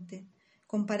brillante,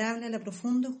 comparable a la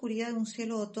profunda oscuridad de un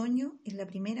cielo de otoño en la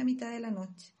primera mitad de la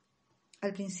noche.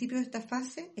 Al principio de esta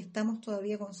fase estamos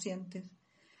todavía conscientes.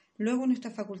 Luego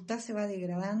nuestra facultad se va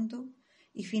degradando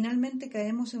y finalmente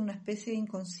caemos en una especie de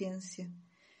inconsciencia.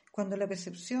 Cuando la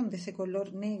percepción de ese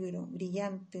color negro,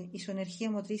 brillante y su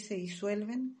energía motriz se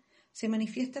disuelven, se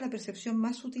manifiesta la percepción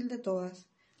más sutil de todas,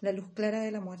 la luz clara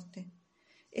de la muerte.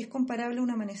 Es comparable a un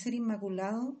amanecer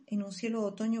inmaculado en un cielo de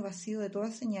otoño vacío de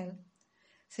toda señal.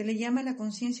 Se le llama la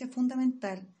conciencia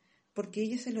fundamental porque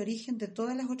ella es el origen de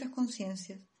todas las otras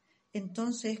conciencias.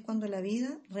 Entonces es cuando la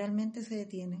vida realmente se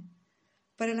detiene.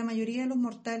 Para la mayoría de los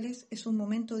mortales es un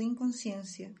momento de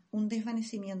inconsciencia, un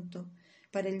desvanecimiento.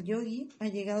 Para el yogi ha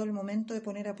llegado el momento de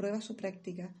poner a prueba su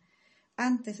práctica.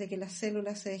 Antes de que las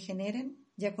células se degeneren,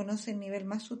 ya conoce el nivel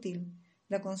más sutil,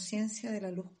 la conciencia de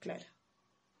la luz clara.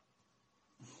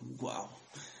 ¡Wow!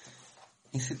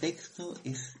 Ese texto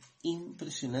es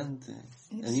impresionante.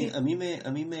 Sí. A mí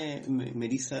me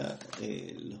eriza,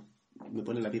 me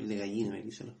pone la piel de gallina, me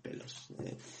eriza los pelos.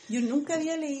 Yo nunca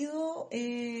había leído,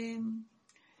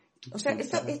 o sea,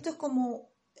 esto es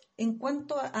como, en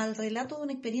cuanto al relato de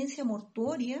una experiencia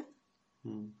mortuoria,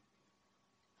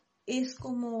 es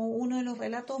como uno de los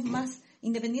relatos más,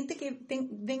 independiente que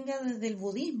venga desde el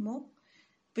budismo,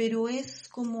 pero es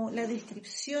como la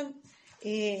descripción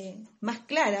más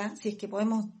clara, si es que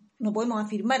no podemos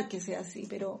afirmar que sea así,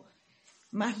 pero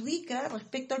más rica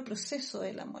respecto al proceso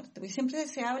de la muerte. Porque siempre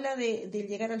se habla de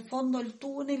llegar al fondo del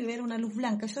túnel y ver una luz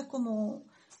blanca. Eso es como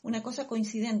una cosa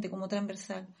coincidente, como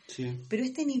transversal. Sí. Pero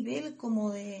este nivel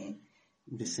como de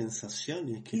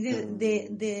sensaciones que y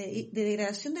de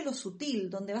degradación de lo sutil,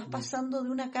 donde vas pasando de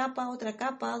una capa a otra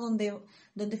capa,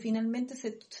 donde finalmente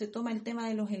se toma el tema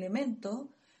de los elementos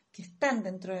que están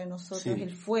dentro de nosotros, sí.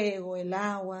 El fuego, el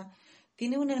agua,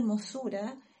 tiene una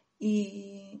hermosura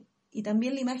y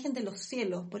también la imagen de los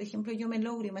cielos. Por ejemplo, yo me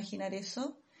logro imaginar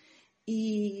eso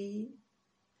y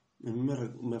a mí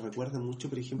me recuerda mucho,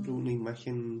 por ejemplo, una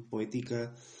imagen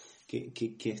poética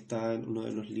que está en uno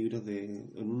de los libros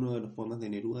en uno de los poemas de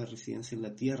Neruda, Residencia en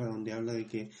la Tierra, donde habla de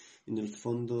que en el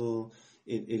fondo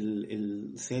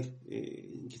el ser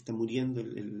que está muriendo,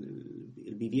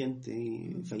 el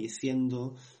viviente,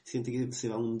 falleciendo, siente que se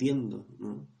va hundiendo,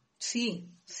 ¿no? Sí.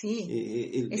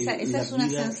 Esa es una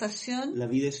sensación. La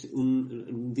vida es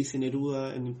dice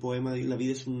Neruda en el poema, la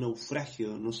vida es un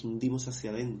naufragio, nos hundimos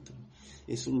hacia adentro.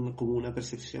 Es como una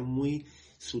percepción muy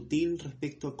sutil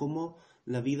respecto a cómo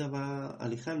la vida va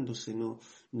alejándose, ¿no?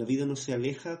 La vida no se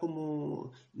aleja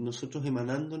como nosotros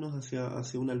emanándonos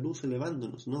hacia una luz,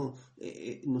 elevándonos, no,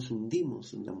 nos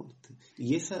hundimos en la muerte.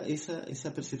 Y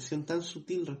esa percepción tan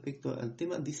sutil respecto al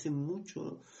tema dice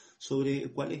mucho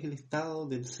sobre cuál es el estado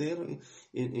del ser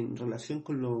en relación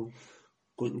con lo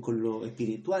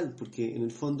espiritual, porque en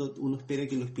el fondo uno espera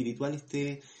que lo espiritual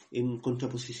esté en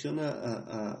contraposición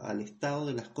al estado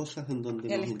de las cosas en donde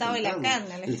y al nos estado de la encontramos,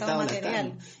 carne, al el estado de la material.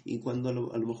 carne. Y cuando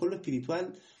a lo mejor lo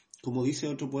espiritual, como dice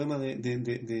otro poema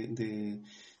de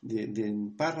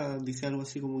Parra, dice algo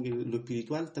así como que lo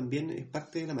espiritual también es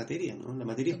parte de la materia, ¿no? La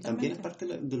materia también es parte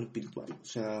de lo espiritual, o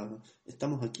sea,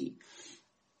 estamos aquí.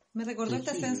 Me recordó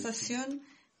esta Sí. sensación,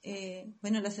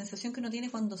 la sensación que uno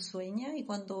tiene cuando sueña y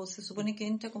cuando se supone que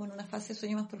entra como en una fase de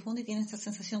sueño más profundo y tiene esta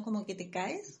sensación como que te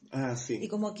caes. Sí.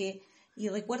 Y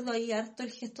recuerdo ahí harto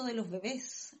el gesto de los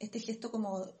bebés, este gesto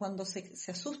como cuando se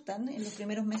asustan en los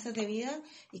primeros meses de vida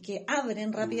y que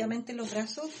abren rápidamente los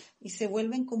brazos y se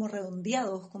vuelven como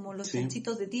redondeados, como los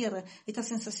chanchitos de tierra. Esta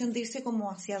sensación de irse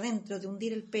como hacia adentro, de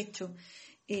hundir el pecho.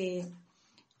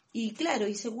 Y claro,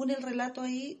 y según el relato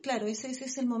ahí, claro, ese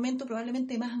es el momento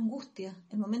probablemente de más angustia,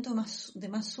 el momento de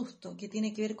más susto, que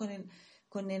tiene que ver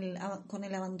con el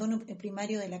abandono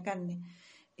primario de la carne.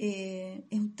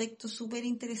 Es un texto súper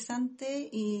interesante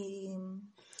y...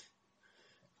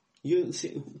 Yo,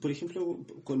 por ejemplo,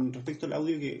 con respecto al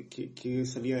audio que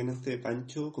salía en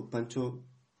Pancho, con Pancho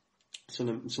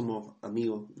somos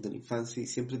amigos de la infancia y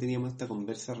siempre teníamos esta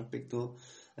conversa respecto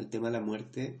al tema de la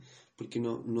muerte, porque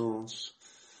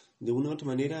de una u otra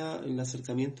manera el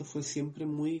acercamiento fue siempre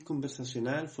muy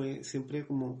conversacional, fue siempre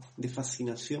como de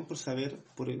fascinación por saber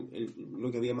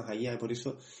lo que había más allá. Por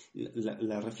eso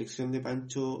la reflexión de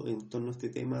Pancho en torno a este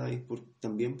tema es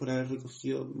también por haber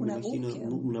recogido, me imagino,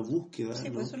 una búsqueda,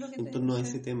 sí, ¿no? En torno a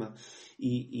ese tema.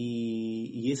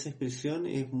 Y esa expresión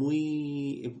es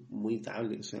muy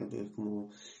dable, o sea, es como,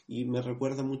 y me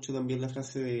recuerda mucho también la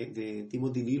frase de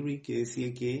Timothy Leary que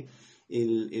decía que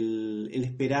él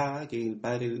esperaba que el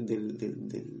padre del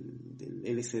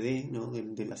LSD, ¿no?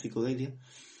 de la psicodelia,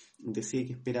 decía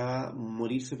que esperaba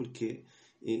morirse porque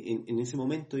en ese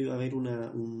momento iba a haber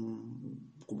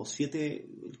como 7,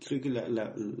 creo que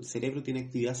el cerebro tiene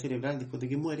actividad cerebral después de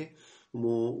que muere,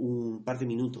 como un par de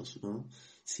minutos, ¿no?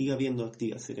 Sigue habiendo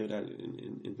actividad cerebral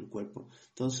en el cuerpo.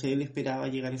 Entonces él esperaba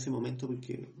llegar a ese momento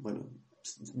porque, bueno,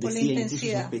 decía, incluso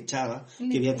sospechaba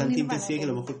que había tanta intensidad que a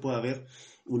lo mejor puede haber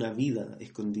una vida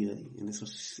escondida ahí, en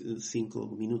esos 5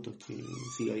 minutos que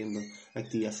sigue habiendo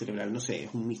actividad cerebral. No sé,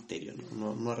 es un misterio,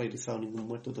 no ha regresado ningún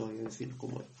muerto todavía a decir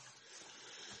cómo es.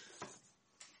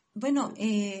 Bueno,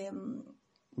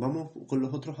 ¿vamos con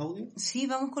los otros audios? Sí,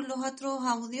 vamos con los otros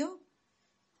audios,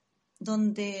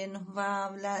 donde nos va a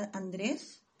hablar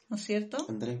Andrés, ¿no es cierto?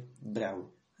 Andrés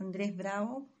Bravo.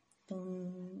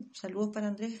 Un saludo para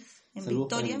Andrés en Saludos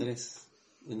Victoria. Para Andrés,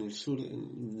 en el sur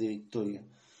de Victoria,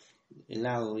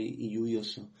 helado y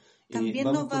lluvioso. También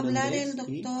vamos nos va a con hablar Andrés el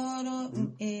doctor,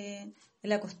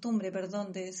 la costumbre,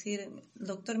 perdón, de decir el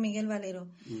doctor Miguel Valero.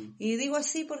 Y digo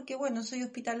así porque, bueno, soy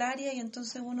hospitalaria y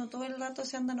entonces uno todo el rato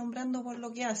se anda nombrando por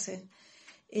lo que hace.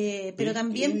 Pero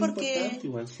también es porque importante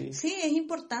igual, sí. sí, es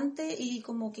importante y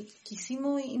como que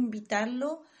quisimos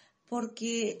invitarlo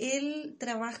porque él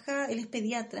es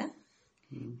pediatra,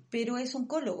 pero es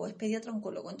oncólogo, es pediatra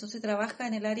oncólogo. Entonces trabaja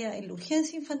en el área, en la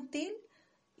urgencia infantil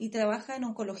y trabaja en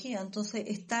oncología. Entonces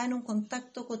está en un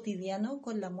contacto cotidiano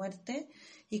con la muerte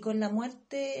y con la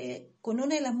muerte, con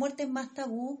una de las muertes más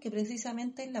tabú, que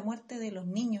precisamente es la muerte de los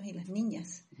niños y las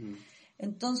niñas.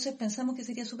 Entonces pensamos que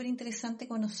sería súper interesante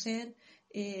conocer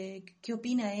qué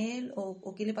opina él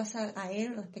o qué le pasa a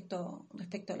él respecto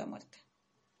a la muerte.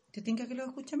 ¿Te tinca que lo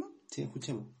escuchemos? Sí,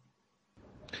 escuchemos.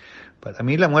 Para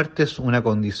mí la muerte es una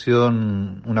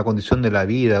condición de la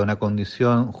vida, una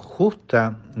condición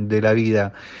justa de la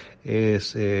vida.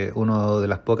 Es una de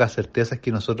las pocas certezas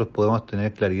que nosotros podemos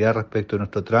tener claridad respecto de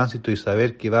nuestro tránsito y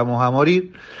saber que vamos a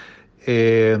morir.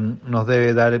 Nos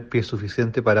debe dar el pie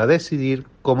suficiente para decidir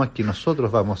cómo es que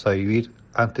nosotros vamos a vivir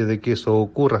antes de que eso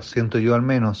ocurra, siento yo al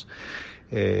menos.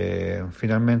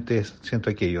 Finalmente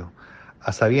siento aquello,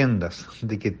 a sabiendas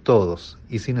de que todos,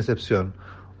 y sin excepción,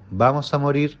 vamos a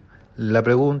morir. La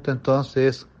pregunta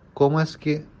entonces es, ¿cómo es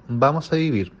que vamos a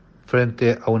vivir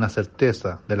frente a una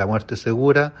certeza de la muerte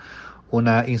segura,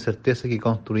 una incerteza que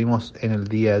construimos en el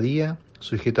día a día,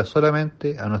 sujeta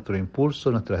solamente a nuestro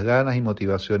impulso, nuestras ganas y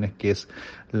motivaciones, que es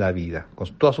la vida,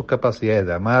 con todas sus capacidades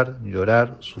de amar,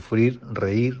 llorar, sufrir,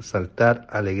 reír, saltar,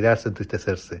 alegrarse,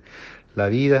 entristecerse? La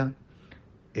vida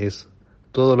es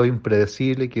todo lo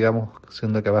impredecible que vamos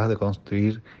siendo capaces de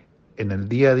construir en el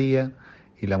día a día,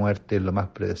 y la muerte es lo más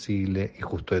predecible y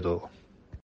justo de todo.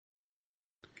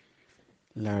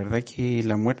 La verdad que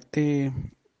la muerte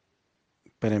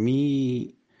para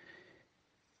mí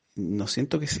no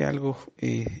siento que sea algo,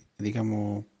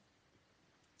 digamos,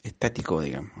 estático,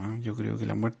 digamos, ¿ah? Yo creo que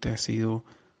la muerte ha sido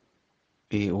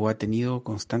o ha tenido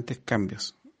constantes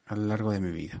cambios a lo largo de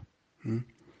mi vida.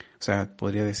 O sea,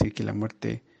 podría decir que la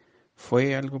muerte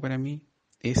fue algo para mí,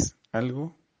 es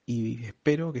algo y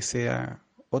espero que sea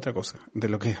otra cosa de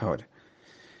lo que es ahora.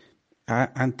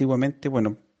 Antiguamente,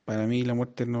 bueno, para mí la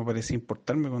muerte no parece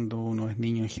importarme. Cuando uno es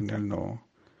niño en general no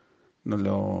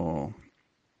lo,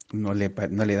 no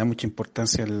le da mucha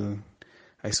importancia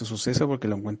a esos sucesos porque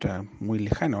lo encuentra muy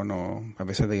lejano, no, a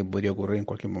pesar de que podría ocurrir en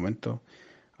cualquier momento,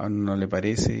 a uno no le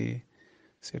parece,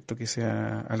 cierto, que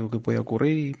sea algo que pueda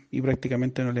ocurrir y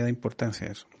prácticamente no le da importancia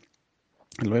a eso.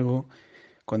 Luego,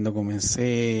 cuando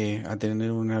comencé a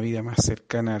tener una vida más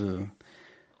cercana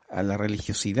a la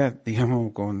religiosidad,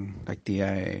 digamos, con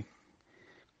actividades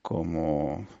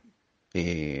como,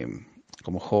 eh,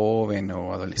 como joven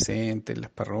o adolescente en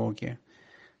las parroquias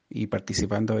y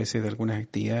participando a veces de algunas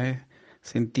actividades,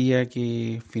 sentía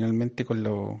que finalmente con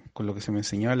lo que se me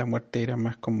enseñaba la muerte era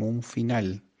más como un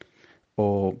final,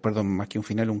 o perdón, más que un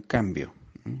final, un cambio.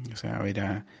 O sea,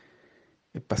 era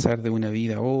pasar de una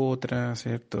vida a otra,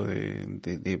 ¿cierto?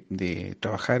 De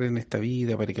trabajar en esta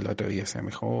vida para que la otra vida sea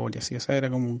mejor y así. O sea, era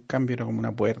como un cambio, era como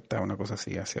una puerta, una cosa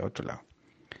así hacia otro lado.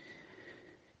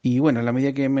 Y bueno, a la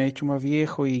medida que me he hecho más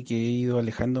viejo y que he ido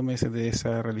alejándome de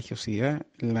esa religiosidad,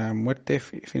 la muerte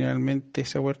finalmente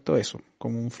se ha vuelto eso,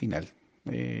 como un final.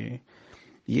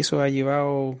 Y eso ha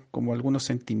llevado como algunos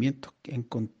sentimientos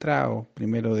encontrados,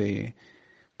 primero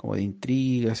como de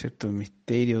intriga, ¿cierto? De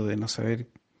misterio, de no saber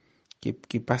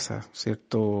qué pasa,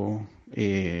 ¿cierto?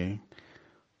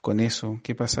 Con eso,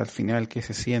 qué pasa al final, qué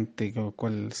se siente,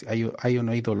 hay o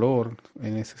no hay dolor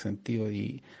en ese sentido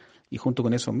y junto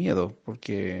con eso miedo,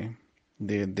 porque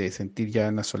de sentir ya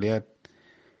una soledad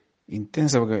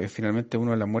intensa, porque finalmente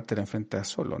uno a la muerte la enfrenta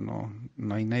solo,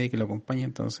 no hay nadie que lo acompañe,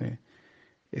 entonces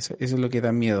eso es lo que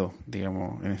da miedo,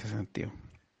 digamos, en ese sentido.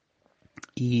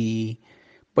 Y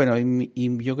bueno,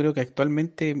 y yo creo que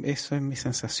actualmente eso es mi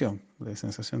sensación, la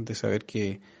sensación de saber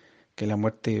que la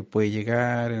muerte puede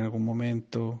llegar en algún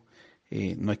momento,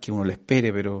 no es que uno lo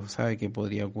espere, pero sabe que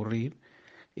podría ocurrir,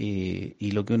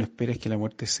 y lo que uno espera es que la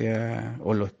muerte sea,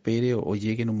 o lo espere, o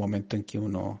llegue en un momento en que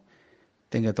uno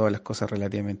tenga todas las cosas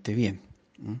relativamente bien.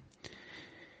 ¿Mm?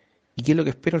 ¿Y qué es lo que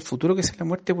espero al futuro que sea la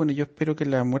muerte? Bueno, yo espero que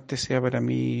la muerte sea para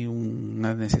mí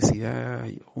una necesidad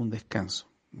o un descanso.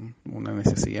 Una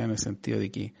necesidad en el sentido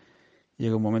de que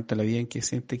llega un momento en la vida en que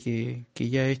siente que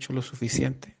ya he hecho lo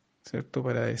suficiente, ¿cierto?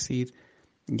 Para decir,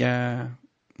 ya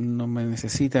no me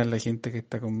necesitan la gente que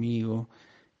está conmigo,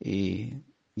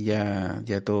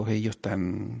 ya todos ellos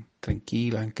están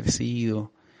tranquilos, han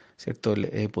crecido, ¿cierto?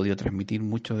 He podido transmitir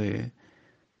mucho de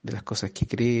las cosas que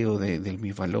creo, de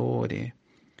mis valores.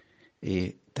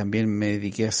 también me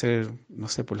dediqué a hacer, no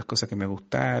sé, por las cosas que me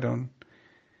gustaron.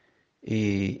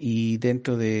 Y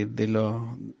dentro de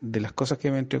las cosas que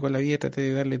me entregó la vida traté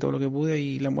de darle todo lo que pude,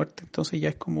 y la muerte entonces ya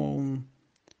es como un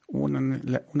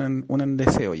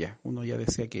deseo ya, uno ya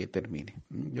desea que termine.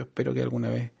 Yo espero que alguna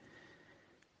vez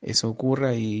eso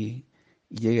ocurra y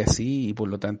llegue así, y por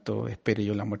lo tanto espero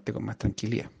yo la muerte con más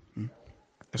tranquilidad.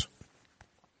 Eso.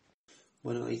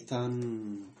 Bueno, ahí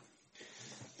están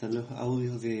los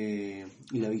audios y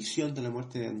la visión de la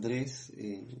muerte de Andrés,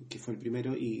 que fue el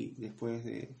primero, y después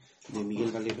de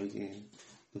Miguel Valero, que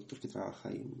doctor que trabaja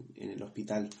ahí en el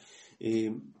hospital.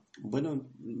 Bueno,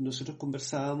 nosotros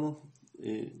conversábamos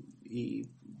y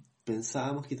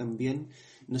pensábamos que también,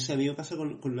 no sé, a mí me pasa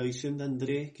con la visión de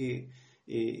Andrés que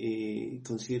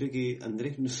considero que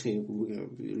Andrés, no sé, como que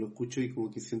lo escucho y como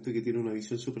que siento que tiene una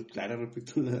visión súper clara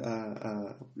respecto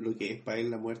a lo que es para él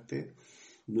la muerte.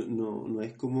 No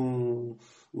es como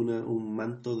un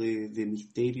manto de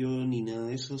misterio ni nada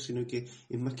de eso, sino que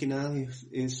es más que nada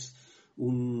es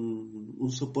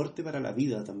un soporte para la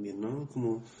vida también, ¿no?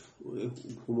 Como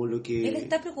lo que... Él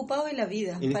está preocupado de la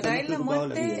vida. Él está Para más él la preocupado de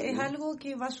la muerte vida, es ¿no? algo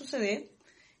que va a suceder,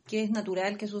 que es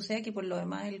natural que suceda, que por lo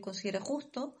demás él considera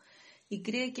justo, y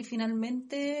cree que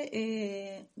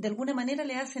finalmente de alguna manera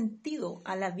le da sentido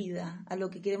a la vida, a lo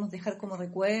que queremos dejar como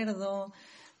recuerdo,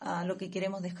 a lo que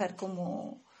queremos dejar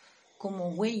como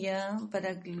huella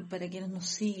para quienes nos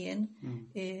siguen.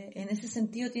 En ese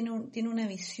sentido tiene una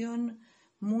visión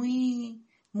muy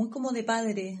como de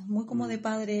padre, muy como de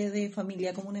padre de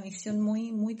familia, como una visión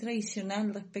muy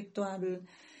tradicional respecto a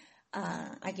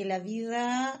que la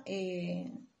vida,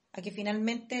 a que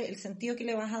finalmente el sentido que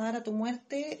le vas a dar a tu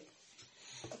muerte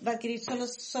va a adquirir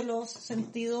solo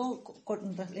sentido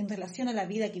en relación a la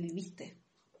vida que viviste.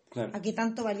 Claro. A qué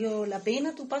tanto valió la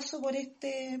pena tu paso por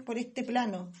este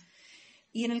plano.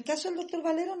 Y en el caso del doctor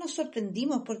Valero nos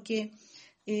sorprendimos porque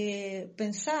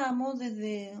pensábamos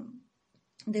desde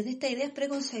estas ideas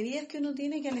preconcebidas que uno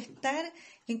tiene, que al estar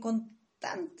en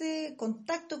constante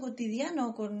contacto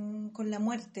cotidiano con la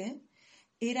muerte,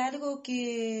 era algo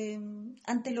que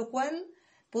ante lo cual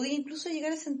podía incluso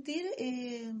llegar a sentir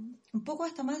un poco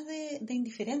hasta más de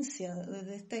indiferencia,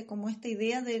 desde como esta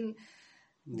idea del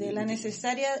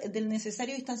necesario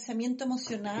distanciamiento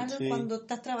emocional, Sí. cuando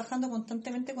estás trabajando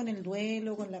constantemente con el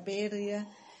duelo, con la pérdida.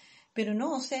 Pero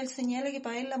no, o sea, él señala que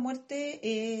para él la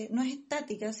muerte no es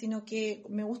estática, sino que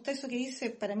me gusta eso que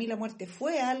dice: para mí la muerte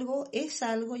fue algo, es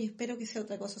algo, y espero que sea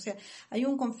otra cosa. O sea, hay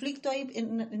un conflicto ahí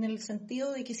en el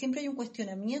sentido de que siempre hay un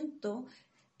cuestionamiento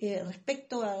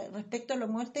respecto a la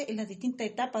muerte en las distintas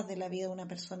etapas de la vida de una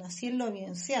persona, así él lo ha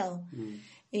evidenciado.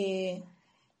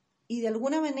 Y de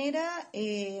alguna manera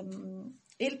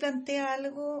él plantea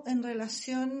algo en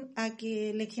relación a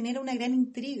que le genera una gran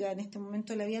intriga en este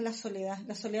momento de la vida, la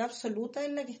soledad absoluta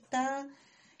en la que está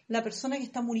la persona que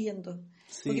está muriendo.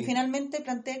 Sí. Porque finalmente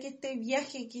plantea que este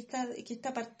viaje, que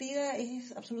esta partida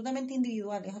es absolutamente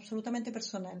individual, es absolutamente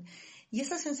personal. Y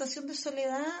esa sensación de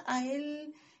soledad a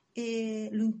él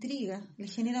lo intriga, le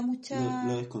genera mucha...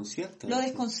 Lo desconcierta. Lo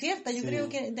desconcierta, yo creo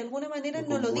que de alguna manera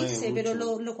no lo dice, mucho. Pero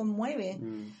lo conmueve.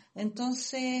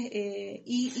 Entonces,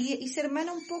 y se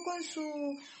hermana un poco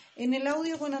en el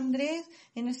audio con Andrés,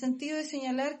 en el sentido de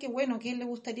señalar que, bueno, que a él le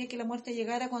gustaría que la muerte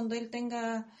llegara cuando él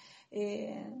tenga,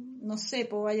 no sé,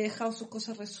 pues haya dejado sus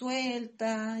cosas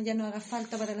resueltas, ya no haga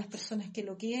falta para las personas que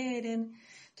lo quieren.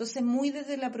 Entonces, muy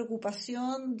desde la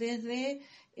preocupación, desde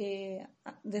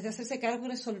hacerse cargo de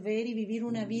resolver y vivir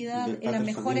una vida en las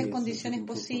mejores condiciones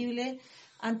posibles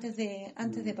antes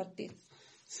de partir.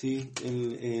 Sí,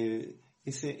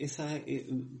 esa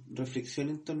reflexión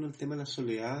en torno al tema de la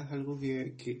soledad es algo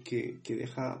que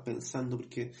deja pensando,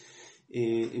 porque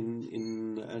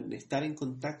en estar en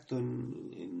contacto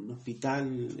en un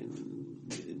hospital,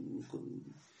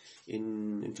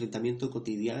 en enfrentamiento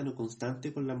cotidiano,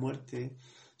 constante con la muerte,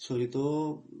 sobre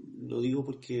todo, lo digo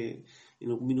porque en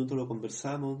algún minuto lo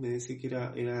conversamos, me decía que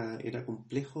era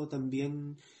complejo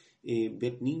también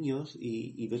ver niños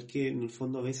y ver que en el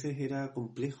fondo a veces era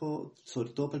complejo, sobre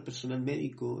todo para el personal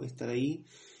médico, estar ahí,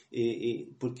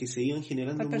 porque se iban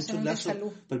generando muchos lazos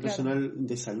para el personal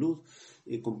de salud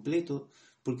completo,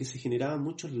 porque se generaban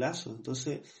muchos lazos.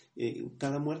 Entonces,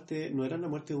 cada muerte no era la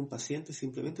muerte de un paciente,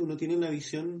 simplemente uno tiene una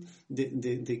visión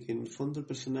de que en el fondo el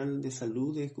personal de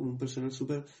salud es como un personal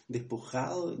súper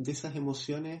despojado de esas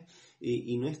emociones,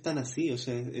 y no es tan así. O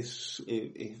sea, es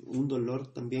un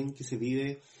dolor también que se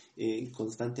vive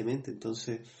constantemente.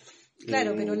 Entonces,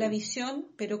 claro,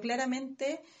 pero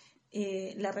claramente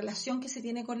la relación que se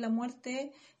tiene con la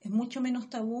muerte es mucho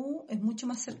menos tabú, es mucho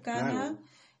más cercana, claro.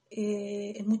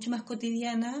 Es mucho más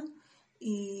cotidiana,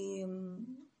 y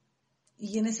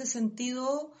y en ese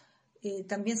sentido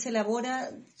también se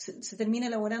termina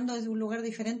elaborando desde un lugar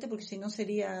diferente, porque si no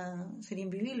sería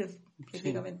invivible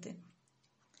prácticamente.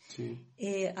 Sí.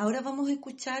 Ahora vamos a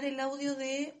escuchar el audio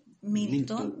de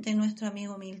Milton, de nuestro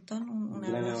amigo Milton. Un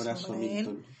gran abrazo abrazo a para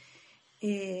Milton.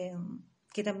 él,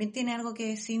 que también tiene algo que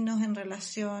decirnos en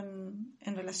relación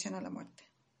a la muerte.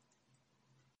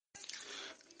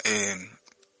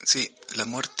 Sí, la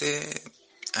muerte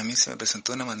a mí se me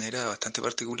presentó de una manera bastante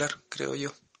particular, creo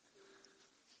yo.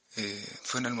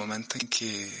 Fue en el momento en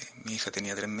que mi hija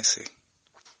tenía 3 meses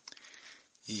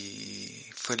y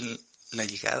fue la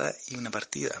llegada y una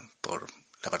partida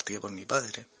por mi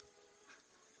padre.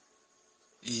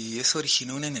 Y eso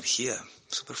originó una energía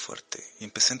súper fuerte y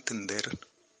empecé a entender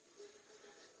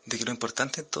de que lo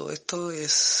importante en todo esto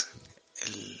es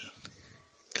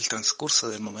el transcurso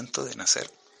del momento de nacer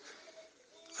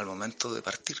al momento de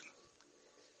partir.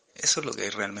 Eso es lo que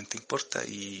realmente importa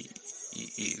y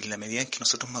en la medida en que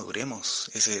nosotros maduremos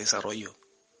ese desarrollo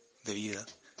de vida,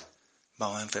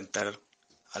 vamos a enfrentar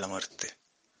a la muerte.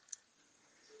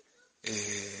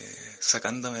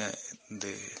 Sacándome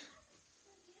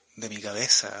de mi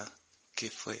cabeza que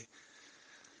fue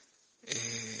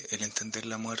el entender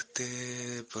la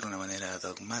muerte por una manera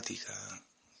dogmática,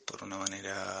 por una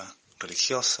manera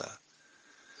religiosa,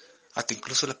 hasta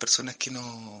incluso las personas que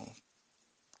no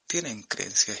tienen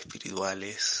creencias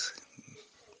espirituales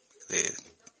de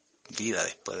vida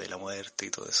después de la muerte y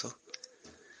todo eso,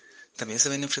 también se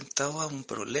ven enfrentados a un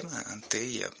problema ante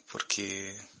ella,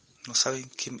 porque no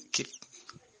saben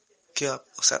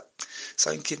o sea,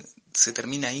 saben que se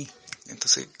termina ahí.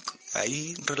 Entonces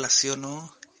ahí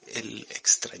relaciono el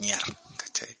extrañar,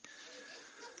 ¿cachai?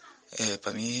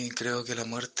 Para mí creo que la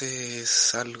muerte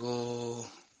es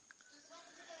algo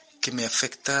que me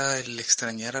afecta, el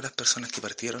extrañar a las personas que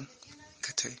partieron,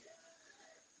 ¿cachai?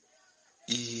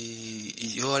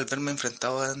 Y yo al verme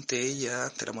enfrentado ante ella,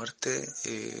 ante la muerte,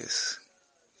 es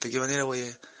de qué manera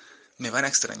me van a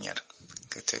extrañar,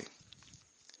 ¿cachai?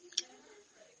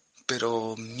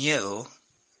 Pero miedo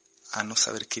a no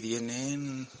saber qué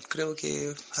viene, creo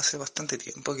que hace bastante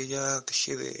tiempo que ya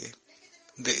dejé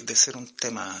de ser un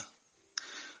tema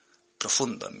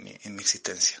profundo en mi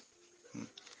existencia.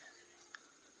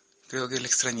 Creo que el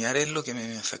extrañar es lo que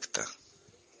me afecta.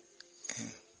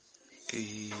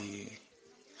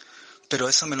 Pero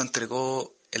eso me lo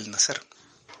entregó el nacer,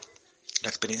 la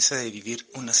experiencia de vivir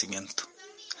un nacimiento.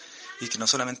 Y que no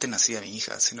solamente nacía mi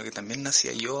hija, sino que también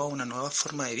nacía yo a una nueva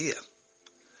forma de vida,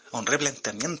 a un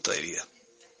replanteamiento de vida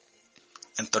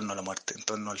en torno a la muerte, en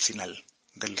torno al final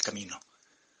del camino.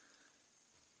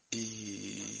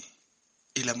 Y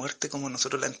la muerte, como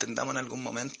nosotros la entendamos en algún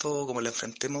momento, o como la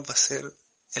enfrentemos, va a ser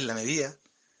en la medida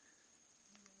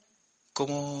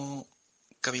como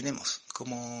caminemos,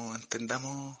 como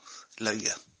entendamos la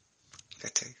vida,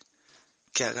 ¿cachai?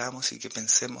 Que hagamos y que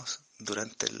pensemos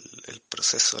durante el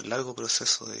proceso, el largo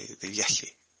proceso de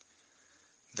viaje,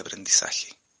 de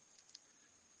aprendizaje.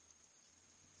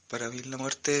 Para mí la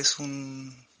muerte es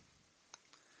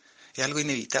algo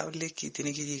inevitable que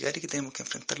tiene que llegar y que tenemos que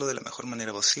enfrentarlo de la mejor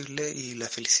manera posible, y la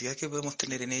felicidad que podemos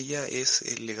tener en ella es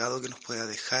el legado que nos pueda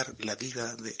dejar la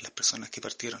vida de las personas que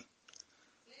partieron.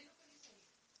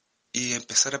 Y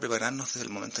empezar a prepararnos desde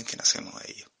el momento en que nacemos a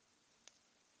ello.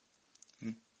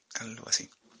 Algo así.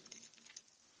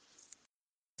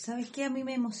 ¿Sabes qué? A mí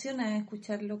me emociona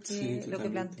escuchar lo que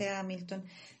plantea Milton.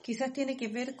 Quizás tiene que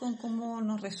ver con cómo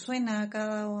nos resuena a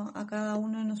cada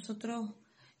uno de nosotros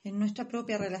en nuestra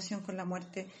propia relación con la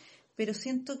muerte. Pero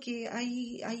siento que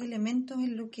hay elementos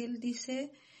en lo que él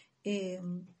dice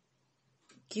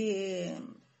que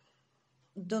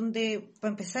donde,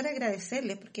 para empezar, a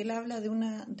agradecerle, porque él habla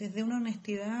desde una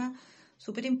honestidad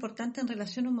súper importante en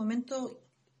relación a un momento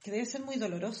que debe ser muy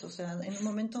doloroso, o sea, en un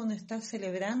momento donde estás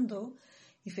celebrando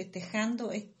y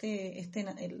festejando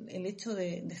el hecho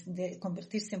de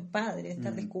convertirse en padre, de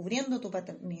estar descubriendo tu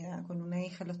paternidad con una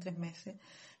hija a los 3 meses,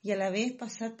 y a la vez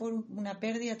pasar por una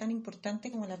pérdida tan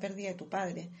importante como la pérdida de tu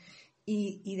padre.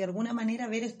 Y de alguna manera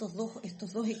ver estos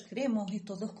dos extremos,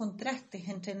 estos dos contrastes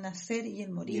entre el nacer y el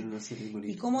morir.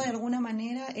 Y cómo de alguna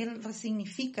manera él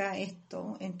resignifica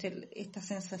esto, entre esta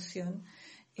sensación,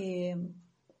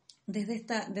 desde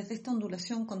esta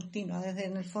ondulación continua, desde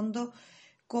en el fondo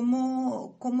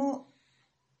cómo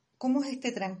es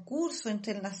este transcurso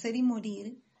entre el nacer y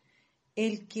morir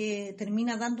el que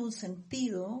termina dando un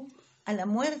sentido a la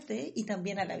muerte y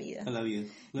también a la vida. A la vida,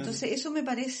 claro. Entonces eso me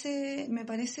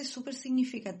parece súper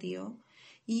significativo.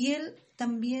 Y él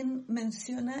también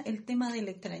menciona el tema del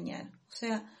extrañar. O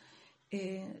sea,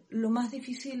 lo más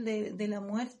difícil de la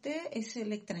muerte es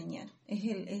el extrañar, es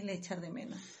el echar de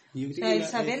menos. Yo O creo sea, que el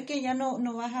saber que ya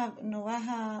no vas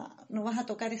a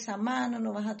tocar esa mano,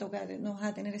 no vas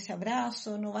a tener ese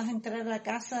abrazo, no vas a entrar a la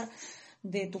casa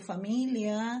de tu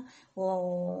familia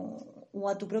o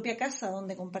a tu propia casa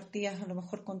donde compartías a lo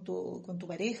mejor con tu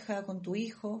pareja, con tu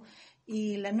hijo,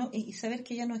 y saber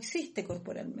que ya no existe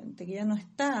corporalmente, que ya no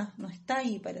está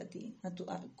ahí para ti,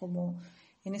 como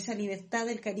en esa libertad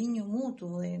del cariño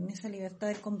mutuo, en esa libertad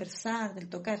del conversar, del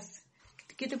tocarse.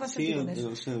 ¿Qué te pasa a ti con eso?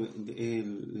 O sea,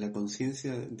 la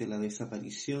conciencia de la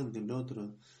desaparición del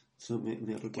otro, eso me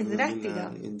recuerda Es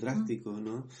drástica. el drástico,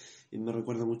 ¿no? Y me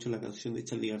recuerda mucho la canción de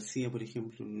Charly García, por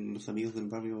ejemplo, Los amigos del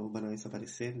barrio van a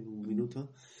desaparecer en un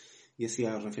minuto, y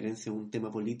hacía referencia a un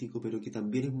tema político, pero que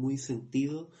también es muy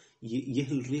sentido, y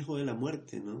es el riesgo de la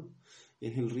muerte, ¿no?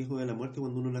 Es el riesgo de la muerte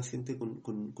cuando uno la siente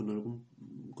con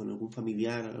algún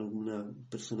familiar, alguna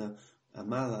persona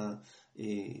amada.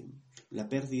 La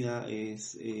pérdida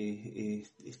es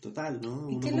total, ¿no?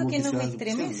 ¿Y Uno qué es lo como que que se nos va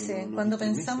estremece? nos Cuando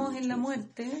estremece pensamos en la mucho eso.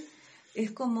 muerte,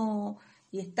 es como,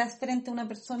 y estás frente a una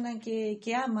persona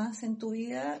que amas en tu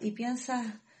vida y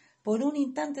piensas, por un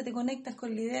instante te conectas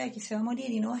con la idea de que se va a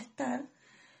morir y no va a estar,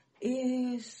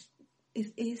 es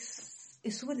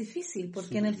súper difícil,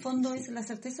 porque en el fondo es la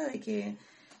certeza de que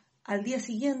al día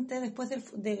siguiente, después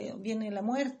viene la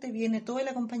muerte, viene todo el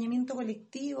acompañamiento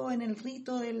colectivo en el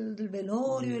rito del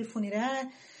velorio, del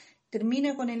funeral,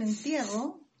 termina con el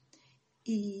entierro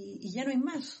y ya no hay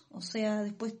más. O sea,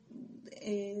 después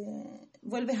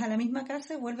vuelves a la misma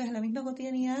casa, vuelves a la misma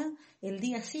cotidianidad, el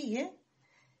día sigue,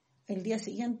 el día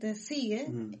siguiente sigue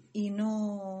y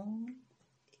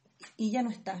ya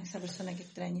no está esa persona que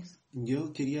extrañas.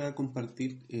 Yo quería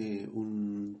compartir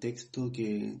un texto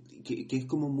que es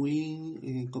como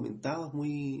muy comentado,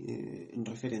 muy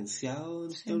referenciado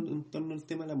en torno al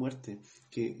tema de la muerte,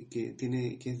 que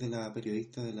es de la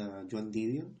periodista de la Joan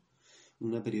Didion,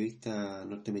 una periodista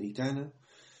norteamericana,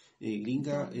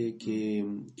 gringa, que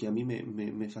a mí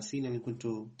me fascina, me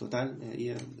encuentro total.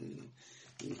 Ella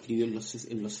escribió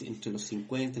entre los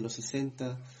 50 y los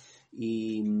 60.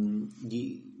 Y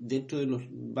dentro de los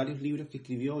varios libros que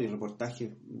escribió y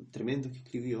reportajes tremendos que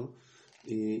escribió,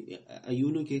 hay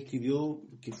uno que escribió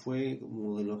que fue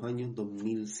como de los años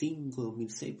 2005,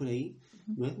 2006, por ahí.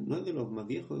 No es de los más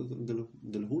viejos,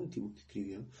 de los últimos que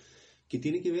escribió, que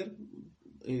tiene que ver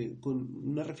con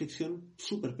una reflexión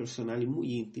súper personal y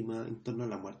muy íntima en torno a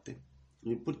la muerte.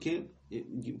 Porque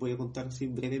voy a contar así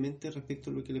brevemente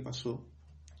respecto a lo que le pasó,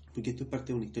 porque esto es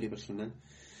parte de una historia personal.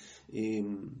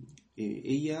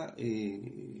 Ella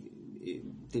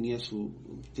tiene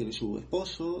su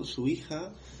esposo, su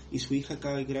hija, y su hija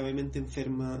cae gravemente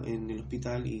enferma en el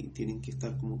hospital y tienen que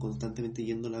estar como constantemente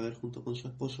yéndola a ver junto con su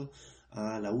esposo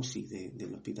a la UCI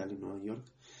del hospital en Nueva York.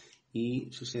 Y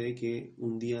sucede que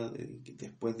un día,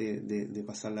 después de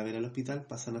pasarla a ver al hospital,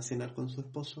 pasan a cenar con su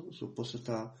esposo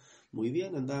estaba muy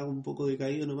bien, andaba un poco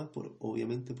decaído nomás,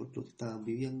 obviamente por lo que estaban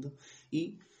viviendo,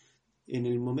 y en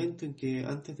el momento en que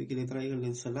antes de que le traigan la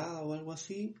ensalada o algo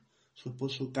así, su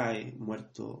esposo cae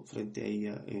muerto frente a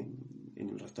ella en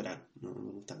el restaurante,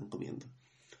 donde estaban comiendo.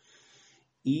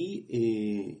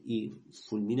 Y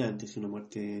fulminante, es una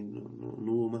muerte,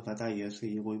 no hubo más batalla, se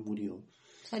llegó y murió.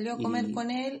 Salió a comer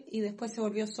con él y después se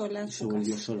volvió sola a su casa.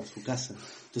 Volvió sola a su casa.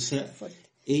 Entonces,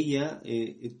 ella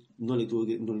no le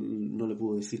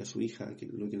pudo decir a su hija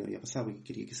lo que le había pasado, porque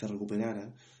quería que se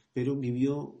recuperara, pero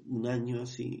vivió un año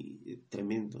así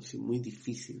tremendo, así muy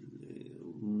difícil,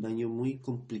 un año muy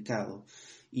complicado.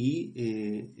 Y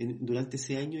durante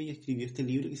ese año ella escribió este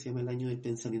libro que se llama El año del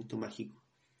pensamiento mágico.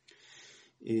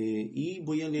 Y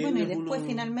voy a leer. Bueno, y después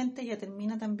finalmente ella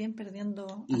termina también perdiendo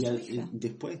a su hija.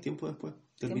 Tiempo después,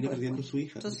 termina perdiendo a su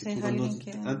hija. Entonces,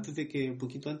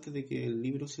 poquito antes de que el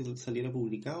libro saliera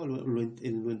publicado,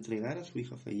 lo entregara, su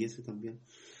hija fallece también.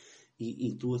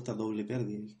 Y tuvo esta doble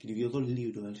pérdida. Escribió 2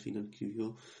 libros al final.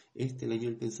 Escribió El año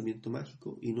del pensamiento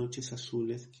mágico, y Noches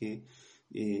azules, que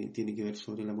tiene que ver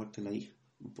sobre la muerte de la hija,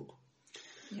 un poco.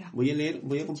 Voy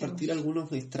a compartir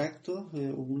algunos extractos,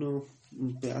 unos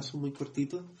pedazos muy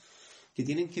cortitos, que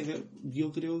tienen que ver,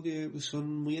 yo creo que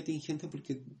son muy atingentes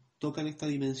porque tocan esta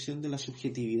dimensión de la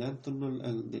subjetividad en torno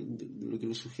de lo que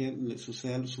le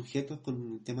sucede a los sujetos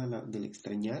con el tema del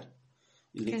extrañar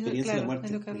y la experiencia de la muerte.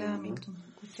 Es lo que hablaba ¿no?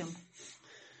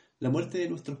 La muerte de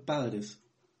nuestros padres,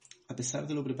 a pesar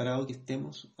de lo preparado que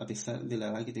estemos, a pesar de la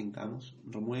edad que tengamos,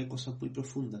 remueve cosas muy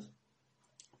profundas.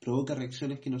 Provoca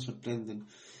reacciones que nos sorprenden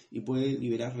y puede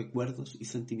liberar recuerdos y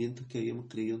sentimientos que habíamos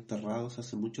creído enterrados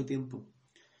hace mucho tiempo.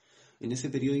 En ese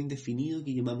periodo indefinido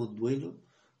que llamamos duelo,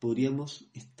 Podríamos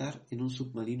estar en un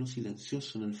submarino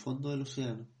silencioso en el fondo del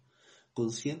océano,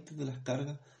 conscientes de las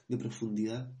cargas de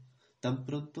profundidad, tan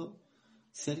pronto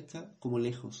cerca como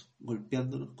lejos,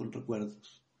 golpeándonos con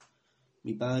recuerdos.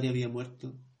 Mi padre había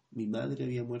muerto, mi madre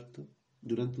había muerto,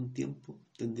 durante un tiempo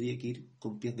tendría que ir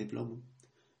con pies de plomo,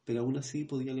 pero aún así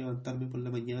podía levantarme por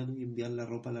la mañana y enviar la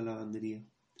ropa a la lavandería.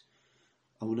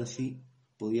 Aún así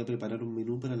podía preparar un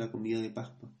menú para la comida de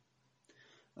Pascua.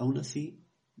 Aún así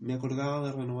me acordaba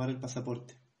de renovar el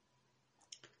pasaporte.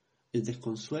 El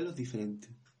desconsuelo es diferente.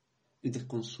 El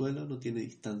desconsuelo no tiene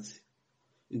distancia.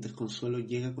 El desconsuelo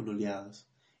llega con oleadas,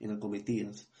 en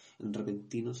acometidas, en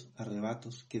repentinos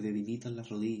arrebatos que debilitan las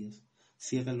rodillas,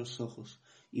 ciegan los ojos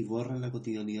y borran la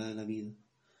cotidianidad de la vida.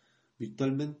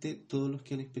 Virtualmente todos los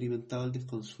que han experimentado el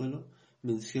desconsuelo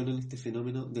mencionan este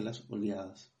fenómeno de las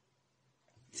oleadas.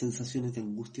 Sensaciones de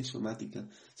angustia somática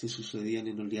se sucedían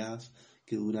en oleadas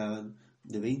que duraban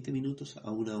de 20 minutos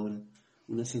a 1 hora,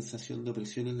 una sensación de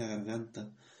opresión en la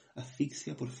garganta,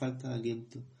 asfixia por falta de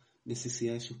aliento,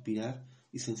 necesidad de suspirar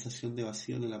y sensación de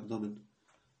vacío en el abdomen,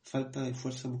 falta de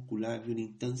fuerza muscular y una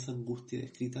intensa angustia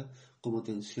descrita como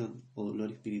tensión o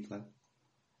dolor espiritual.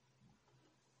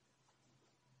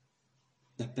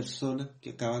 Las personas que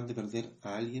acaban de perder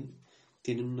a alguien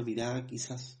tienen una mirada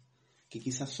que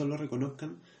quizás solo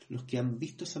reconozcan los que han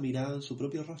visto esa mirada en su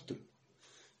propio rostro.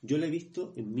 Yo la he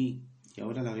visto en mí y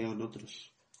ahora la veo en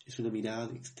otros. Es una mirada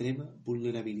de extrema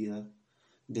vulnerabilidad,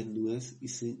 desnudez y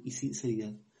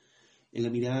sinceridad. Es la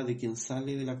mirada de quien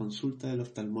sale de la consulta del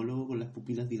oftalmólogo con las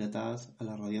pupilas dilatadas a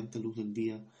la radiante luz del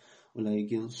día, o la de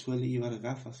quien suele llevar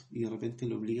gafas y de repente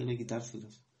le obligan a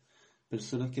quitárselas.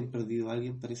 Personas que han perdido a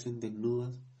alguien parecen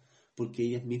desnudas porque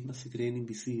ellas mismas se creen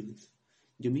invisibles.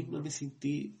 Yo misma me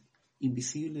sentí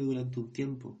invisible durante un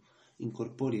tiempo,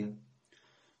 incorpórea.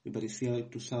 Me parecía haber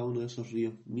cruzado uno de esos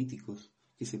ríos míticos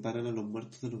que separan a los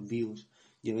muertos de los vivos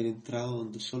y haber entrado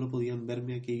donde solo podían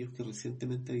verme aquellos que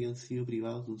recientemente habían sido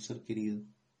privados de un ser querido.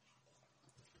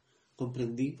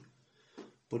 Comprendí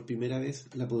por primera vez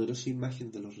la poderosa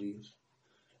imagen de los ríos,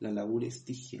 la laguna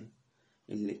Estigia,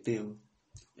 el leteo,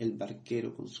 el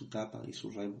barquero con su capa y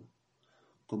su remo.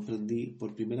 Comprendí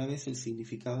por primera vez el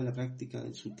significado de la práctica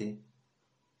del suté.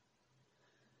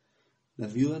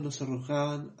 Las viudas nos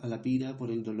arrojaban a la pira por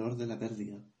el dolor de la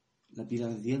pérdida. La pira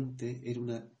ardiente era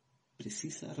una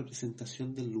precisa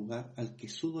representación del lugar al que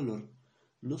su dolor,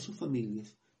 no sus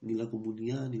familias, ni la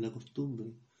comunidad, ni la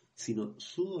costumbre, sino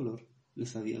su dolor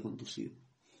les había conducido.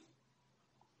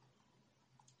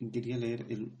 Y quería leer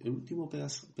el último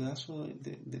pedazo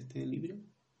de este libro,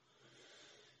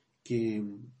 que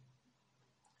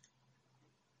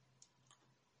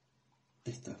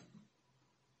está.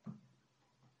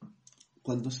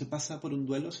 Cuando se pasa por un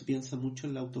duelo se piensa mucho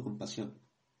en la autocompasión.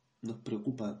 Nos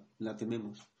preocupa, la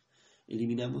tememos.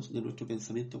 Eliminamos de nuestro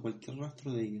pensamiento cualquier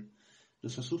rastro de ella.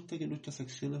 Nos asusta que nuestras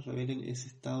acciones revelen ese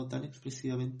estado tan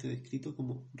expresivamente descrito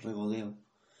como regodeo.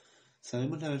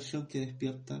 Sabemos la versión que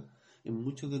despierta en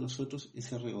muchos de nosotros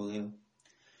ese regodeo.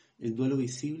 El duelo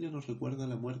visible nos recuerda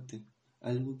la muerte,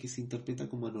 algo que se interpreta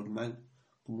como anormal,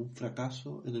 como un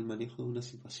fracaso en el manejo de una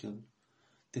situación.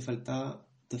 Te falta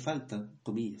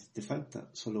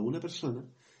solo una persona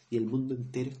y el mundo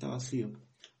entero está vacío,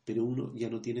 pero uno ya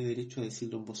no tiene derecho a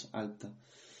decirlo en voz alta,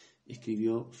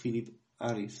 escribió Philip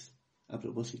Harris a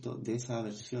propósito de esa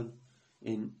aversión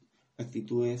en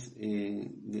Actitudes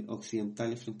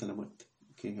occidentales frente a la muerte,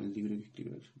 que es el libro que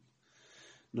escribió él.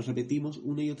 Nos repetimos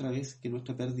una y otra vez que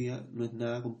nuestra pérdida no es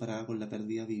nada comparada con la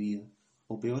pérdida vivida,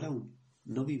 o peor aún,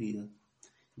 no vivida,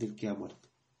 del que ha muerto.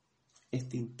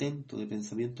 Este intento de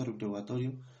pensamiento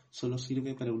reprobatorio solo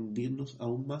sirve para hundirnos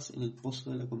aún más en el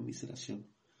pozo de la conmiseración.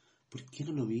 ¿Por qué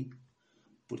no lo vi?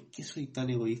 ¿Por qué soy tan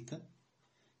egoísta?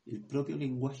 El propio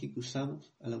lenguaje que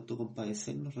usamos al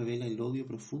autocompadecernos revela el odio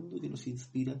profundo que nos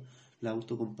inspira la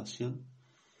autocompasión.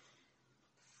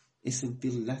 Es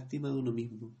sentir lástima de uno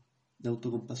mismo. La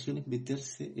autocompasión es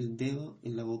meterse el dedo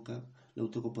en la boca. La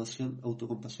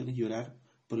autocompasión es llorar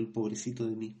por el pobrecito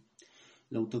de mí.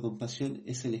 La autocompasión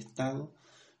es el estado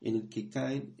en el que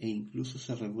caen e incluso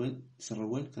se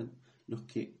revuelcan los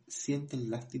que sienten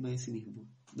lástima de sí mismos.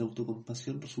 La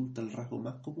autocompasión resulta el rasgo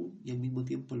más común y al mismo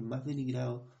tiempo el más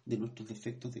denigrado de nuestros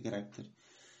defectos de carácter,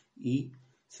 y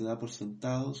se da por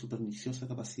sentado su perniciosa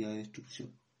capacidad de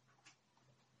destrucción.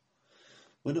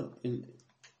 Bueno,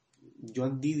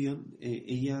 Joan Didion,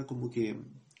 ella como que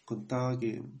contaba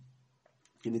que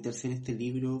meterse en este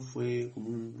libro fue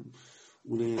como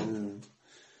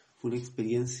una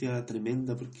experiencia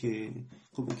tremenda, porque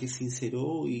como que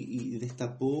sinceró y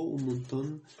destapó un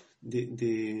montón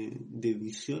de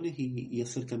visiones y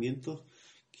acercamientos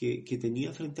que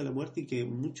tenía frente a la muerte y que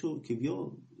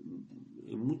vio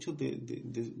en muchos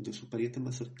de sus parientes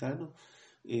más cercanos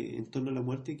en torno a la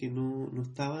muerte, que no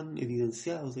estaban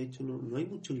evidenciados. De hecho, no hay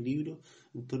muchos libros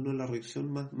en torno a la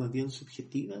reacción más bien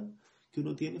subjetiva que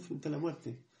uno tiene frente a la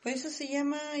muerte. Por eso se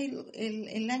llama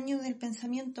el año del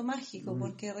pensamiento mágico,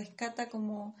 porque rescata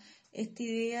como esta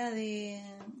idea de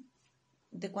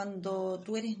cuando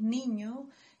tú eres niño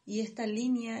y esta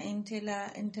línea entre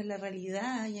la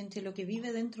realidad y entre lo que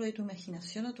vive dentro de tu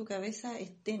imaginación o tu cabeza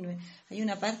es tenue. Hay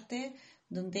una parte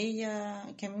donde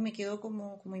ella, que a mí me quedó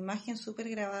como imagen súper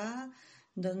grabada,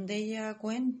 donde ella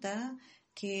cuenta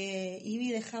que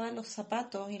Ivy dejaba los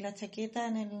zapatos y la chaqueta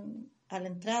a la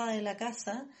entrada de la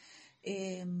casa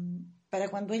para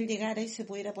cuando él llegara y se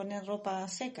pudiera poner ropa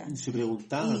seca. Y se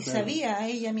preguntaba. Y sabía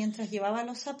ella mientras llevaba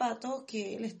los zapatos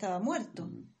que él estaba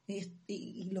muerto.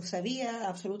 Y lo sabía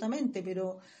absolutamente,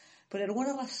 pero por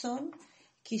alguna razón,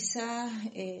 quizás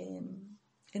en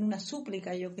una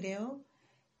súplica, yo creo,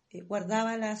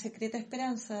 guardaba la secreta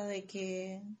esperanza de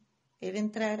que él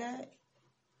entrara.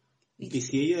 Y que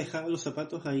si ella dejaba los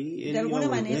zapatos ahí, él de alguna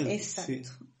iba a manera, volver.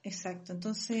 exacto.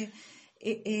 Entonces,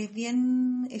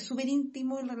 es súper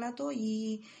íntimo el relato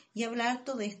y habla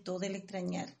harto de esto, del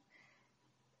extrañar.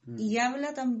 Y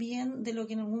habla también de lo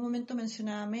que en algún momento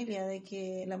mencionaba Amelia, de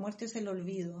que la muerte es el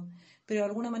olvido, pero de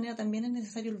alguna manera también es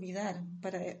necesario olvidar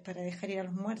para dejar ir a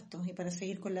los muertos y para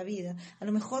seguir con la vida. A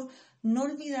lo mejor no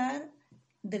olvidar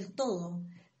del todo,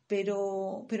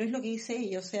 pero es lo que dice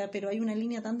ella, o sea, pero hay una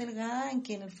línea tan delgada en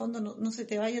que en el fondo no se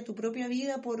te vaya tu propia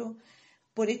vida por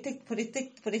este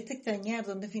extrañar,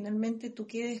 donde finalmente tú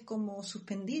quedes como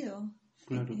suspendido.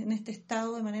 Claro. En este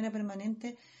estado de manera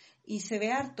permanente. Y se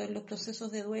ve harto en los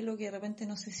procesos de duelo que de repente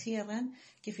no se cierran,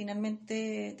 que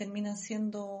finalmente terminan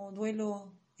siendo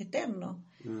duelos eternos.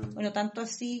 Bueno, tanto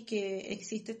así que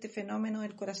existe este fenómeno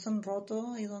del corazón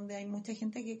roto, y donde hay mucha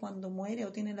gente que cuando muere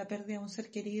o tiene la pérdida de un ser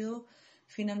querido,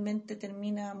 finalmente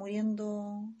termina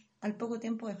muriendo al poco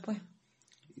tiempo después.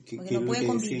 Porque no puede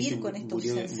convivir con esta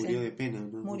ausencia. Murió de pena,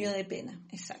 ¿no? Murió de pena,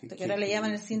 exacto. Que ahora le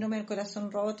llaman el síndrome del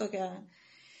corazón roto,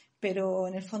 pero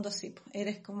en el fondo sí,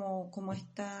 eres como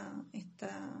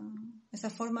esa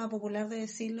forma popular de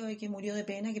decirlo, de que murió de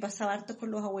pena, que pasaba harto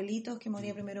con los abuelitos, que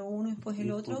moría primero uno y después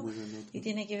el otro, y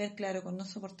tiene que ver, claro, con no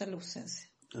soportar la ausencia.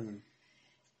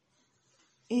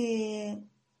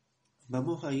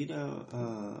 Vamos a ir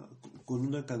con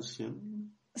una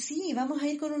canción. Sí, vamos a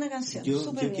ir con una canción.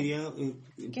 Yo quería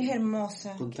que es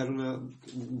hermosa. Contar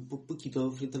un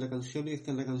poquito frente a la canción. Esta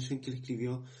es la canción que le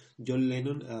escribió John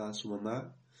Lennon a su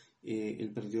mamá.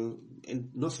 Él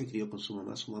no se crió con su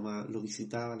mamá lo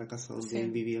visitaba a la casa donde él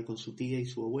vivía con su tía y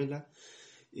su abuela.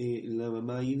 La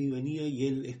mamá Ivy venía y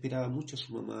él esperaba mucho a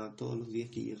su mamá todos los días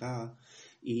que llegaba,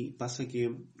 y pasa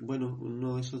que, bueno,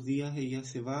 uno de esos días ella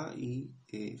se va y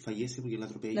fallece porque la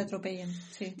atropellan,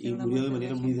 sí, y murió de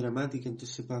manera muy dramática.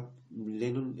 Entonces para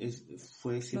Lennon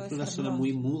fue siempre una zona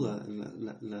muy muda,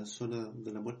 la zona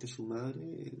de la muerte de su madre.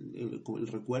 El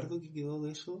recuerdo que quedó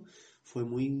de eso fue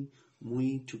muy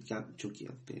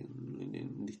choqueante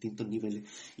en distintos niveles.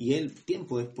 Y él,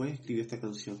 tiempo después, escribió esta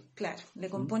canción. Claro, le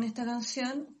compone esta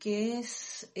canción que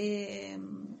es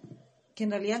que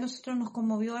en realidad a nosotros nos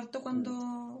conmovió harto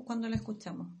cuando la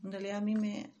escuchamos. En realidad a mí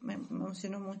me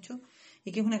emocionó mucho,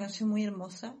 y que es una canción muy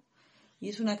hermosa, y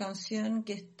es una canción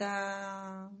que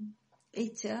está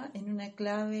hecha en una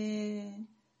clave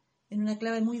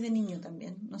muy de niño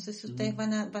también. No sé si ustedes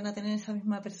van a tener esa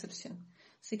misma percepción.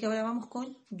 Así que ahora vamos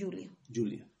con Julia.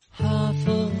 Half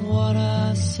of what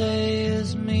I say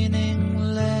is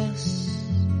meaningless,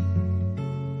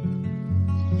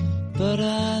 but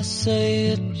I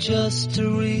say it just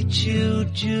to reach you,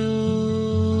 Julia.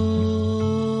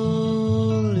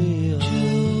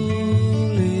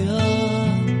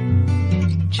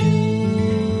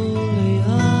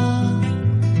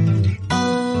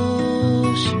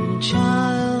 Ocean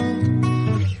child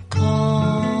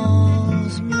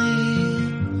calls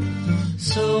me,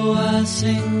 so I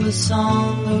sing the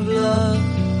song of love,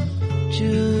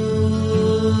 Julia.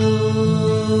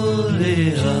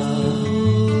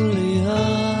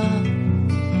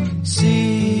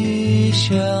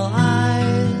 Seashell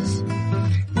eyes,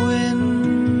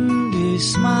 windy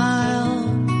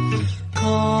smile,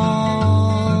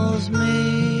 calls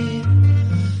me,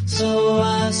 so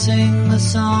I sing the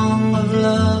song of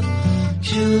love,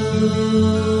 Julia.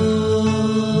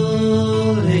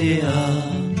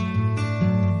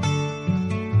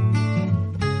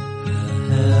 Her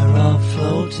hair of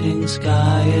floating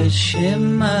sky is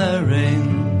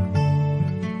shimmering,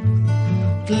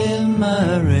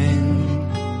 glimmering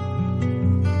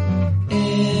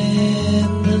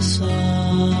in the sun.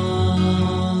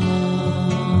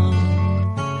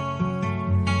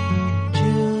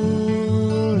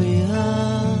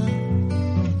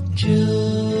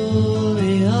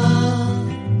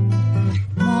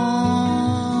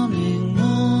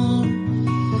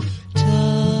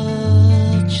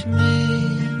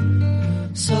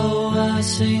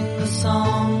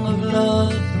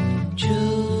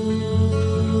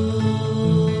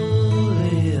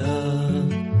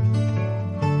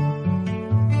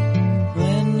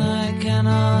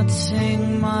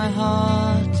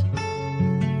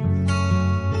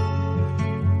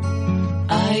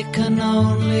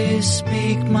 always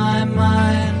speak my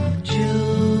mind, Julia,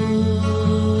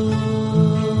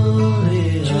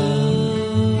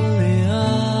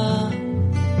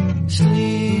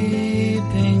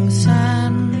 sleeping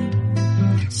sand,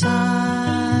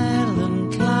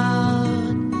 silent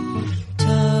cloud,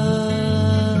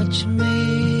 touch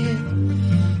me,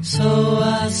 so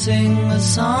I sing a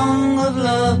song of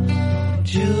love,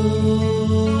 Julia.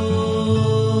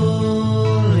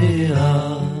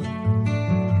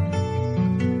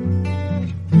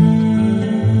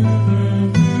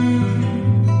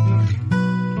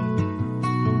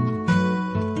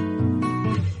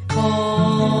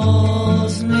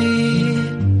 Calls me,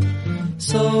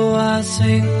 so I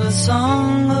sing a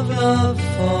song of love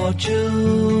for Julia,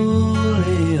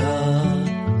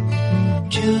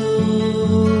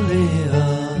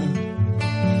 Julia,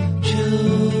 Julia.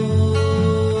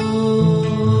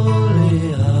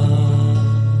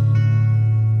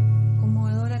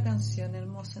 Conmovedora canción,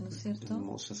 hermosa, ¿no es cierto?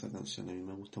 Hermosa esa canción, a mí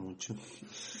me gusta mucho.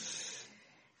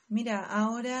 Mira,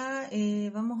 ahora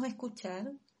vamos a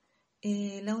escuchar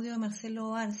el audio de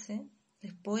Marcelo Arce,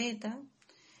 es poeta,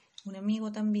 un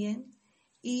amigo también,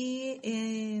 y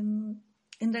en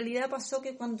realidad pasó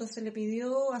que cuando se le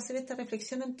pidió hacer esta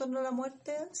reflexión en torno a la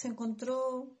muerte, se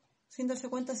encontró, sin darse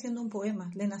cuenta, haciendo un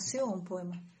poema, le nació un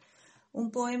poema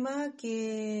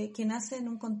que nace en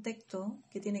un contexto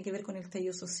que tiene que ver con el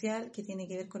estallido social, que tiene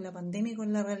que ver con la pandemia y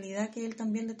con la realidad que él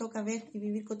también le toca ver y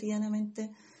vivir cotidianamente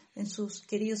en sus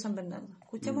queridos San Bernardo.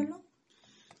 Escuchémoslo.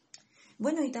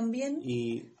 Bueno, y también...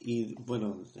 Y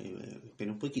bueno,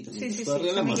 espera un poquito. Sí,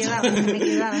 me quedaba,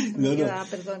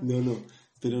 perdón. No,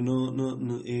 pero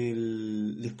no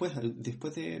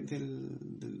después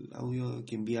del audio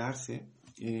que envía Arce,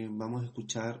 vamos a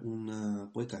escuchar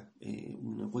una cueca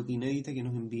inédita que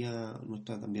nos envía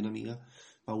nuestra también amiga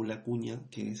Paula Cuña,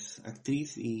 que es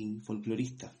actriz y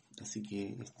folclorista. Así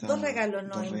que dos regalos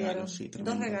nos enviaron, sí,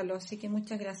 dos regalos, así que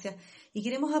muchas gracias. Y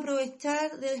queremos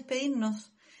aprovechar de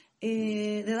despedirnos,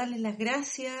 de darles las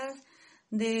gracias,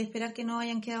 de esperar que no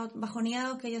hayan quedado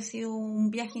bajoneados, que haya sido un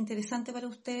viaje interesante para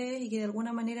ustedes y que de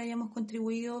alguna manera hayamos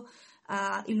contribuido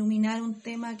a iluminar un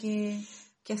tema que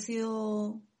ha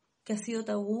sido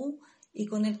tabú y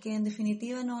con el que en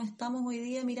definitiva nos estamos hoy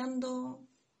día mirando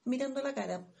la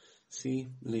cara.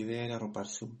 Sí, la idea era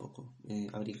arroparse un poco,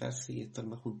 abrigarse y estar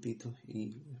más juntitos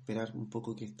y esperar un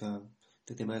poco que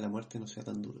este tema de la muerte no sea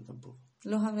tan duro tampoco.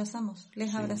 Los abrazamos,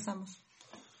 les abrazamos.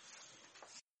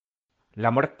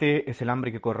 La muerte es el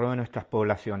hambre que corroe nuestras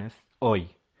poblaciones,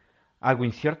 hoy, algo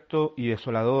incierto y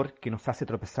desolador que nos hace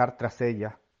tropezar tras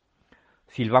ella.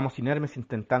 Silbamos inermes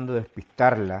intentando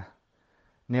despistarla.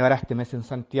 ¿Nevará este mes en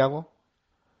Santiago?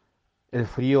 ¿El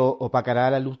frío opacará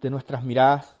la luz de nuestras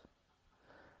miradas?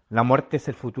 La muerte es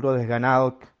el futuro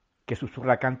desganado que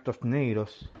susurra cantos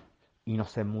negros y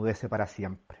nos enmudece para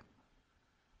siempre.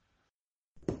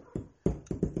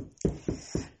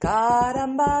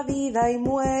 Caramba, vida y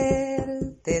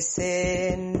muerte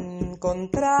se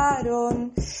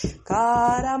encontraron,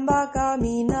 caramba,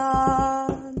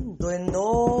 caminando en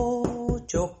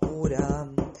noche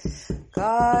oscura,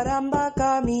 caramba,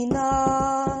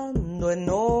 caminando en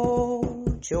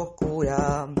noche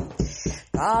oscura,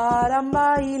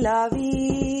 caramba, y la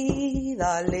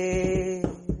vida le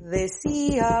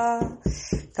decía,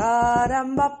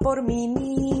 caramba, por mí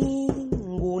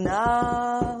ninguna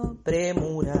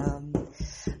premura,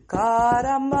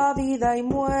 caramba, vida y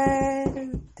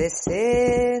muerte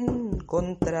se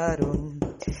encontraron,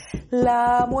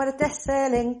 la muerte se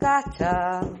le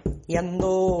encacha y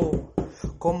andó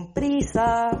con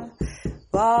prisa,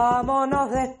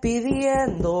 vámonos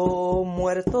despidiendo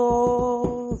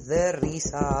muertos de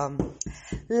risa,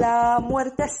 la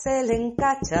muerte se le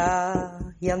encacha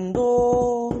y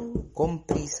andó con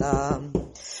prisa,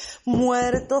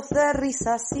 muertos de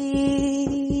risa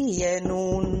sí, en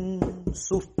un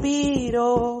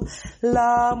suspiro,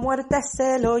 la muerte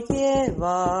se lo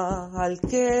lleva al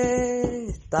que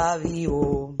está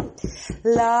vivo,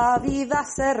 la vida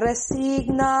se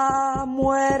resigna,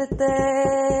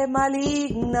 muerte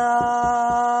maligna.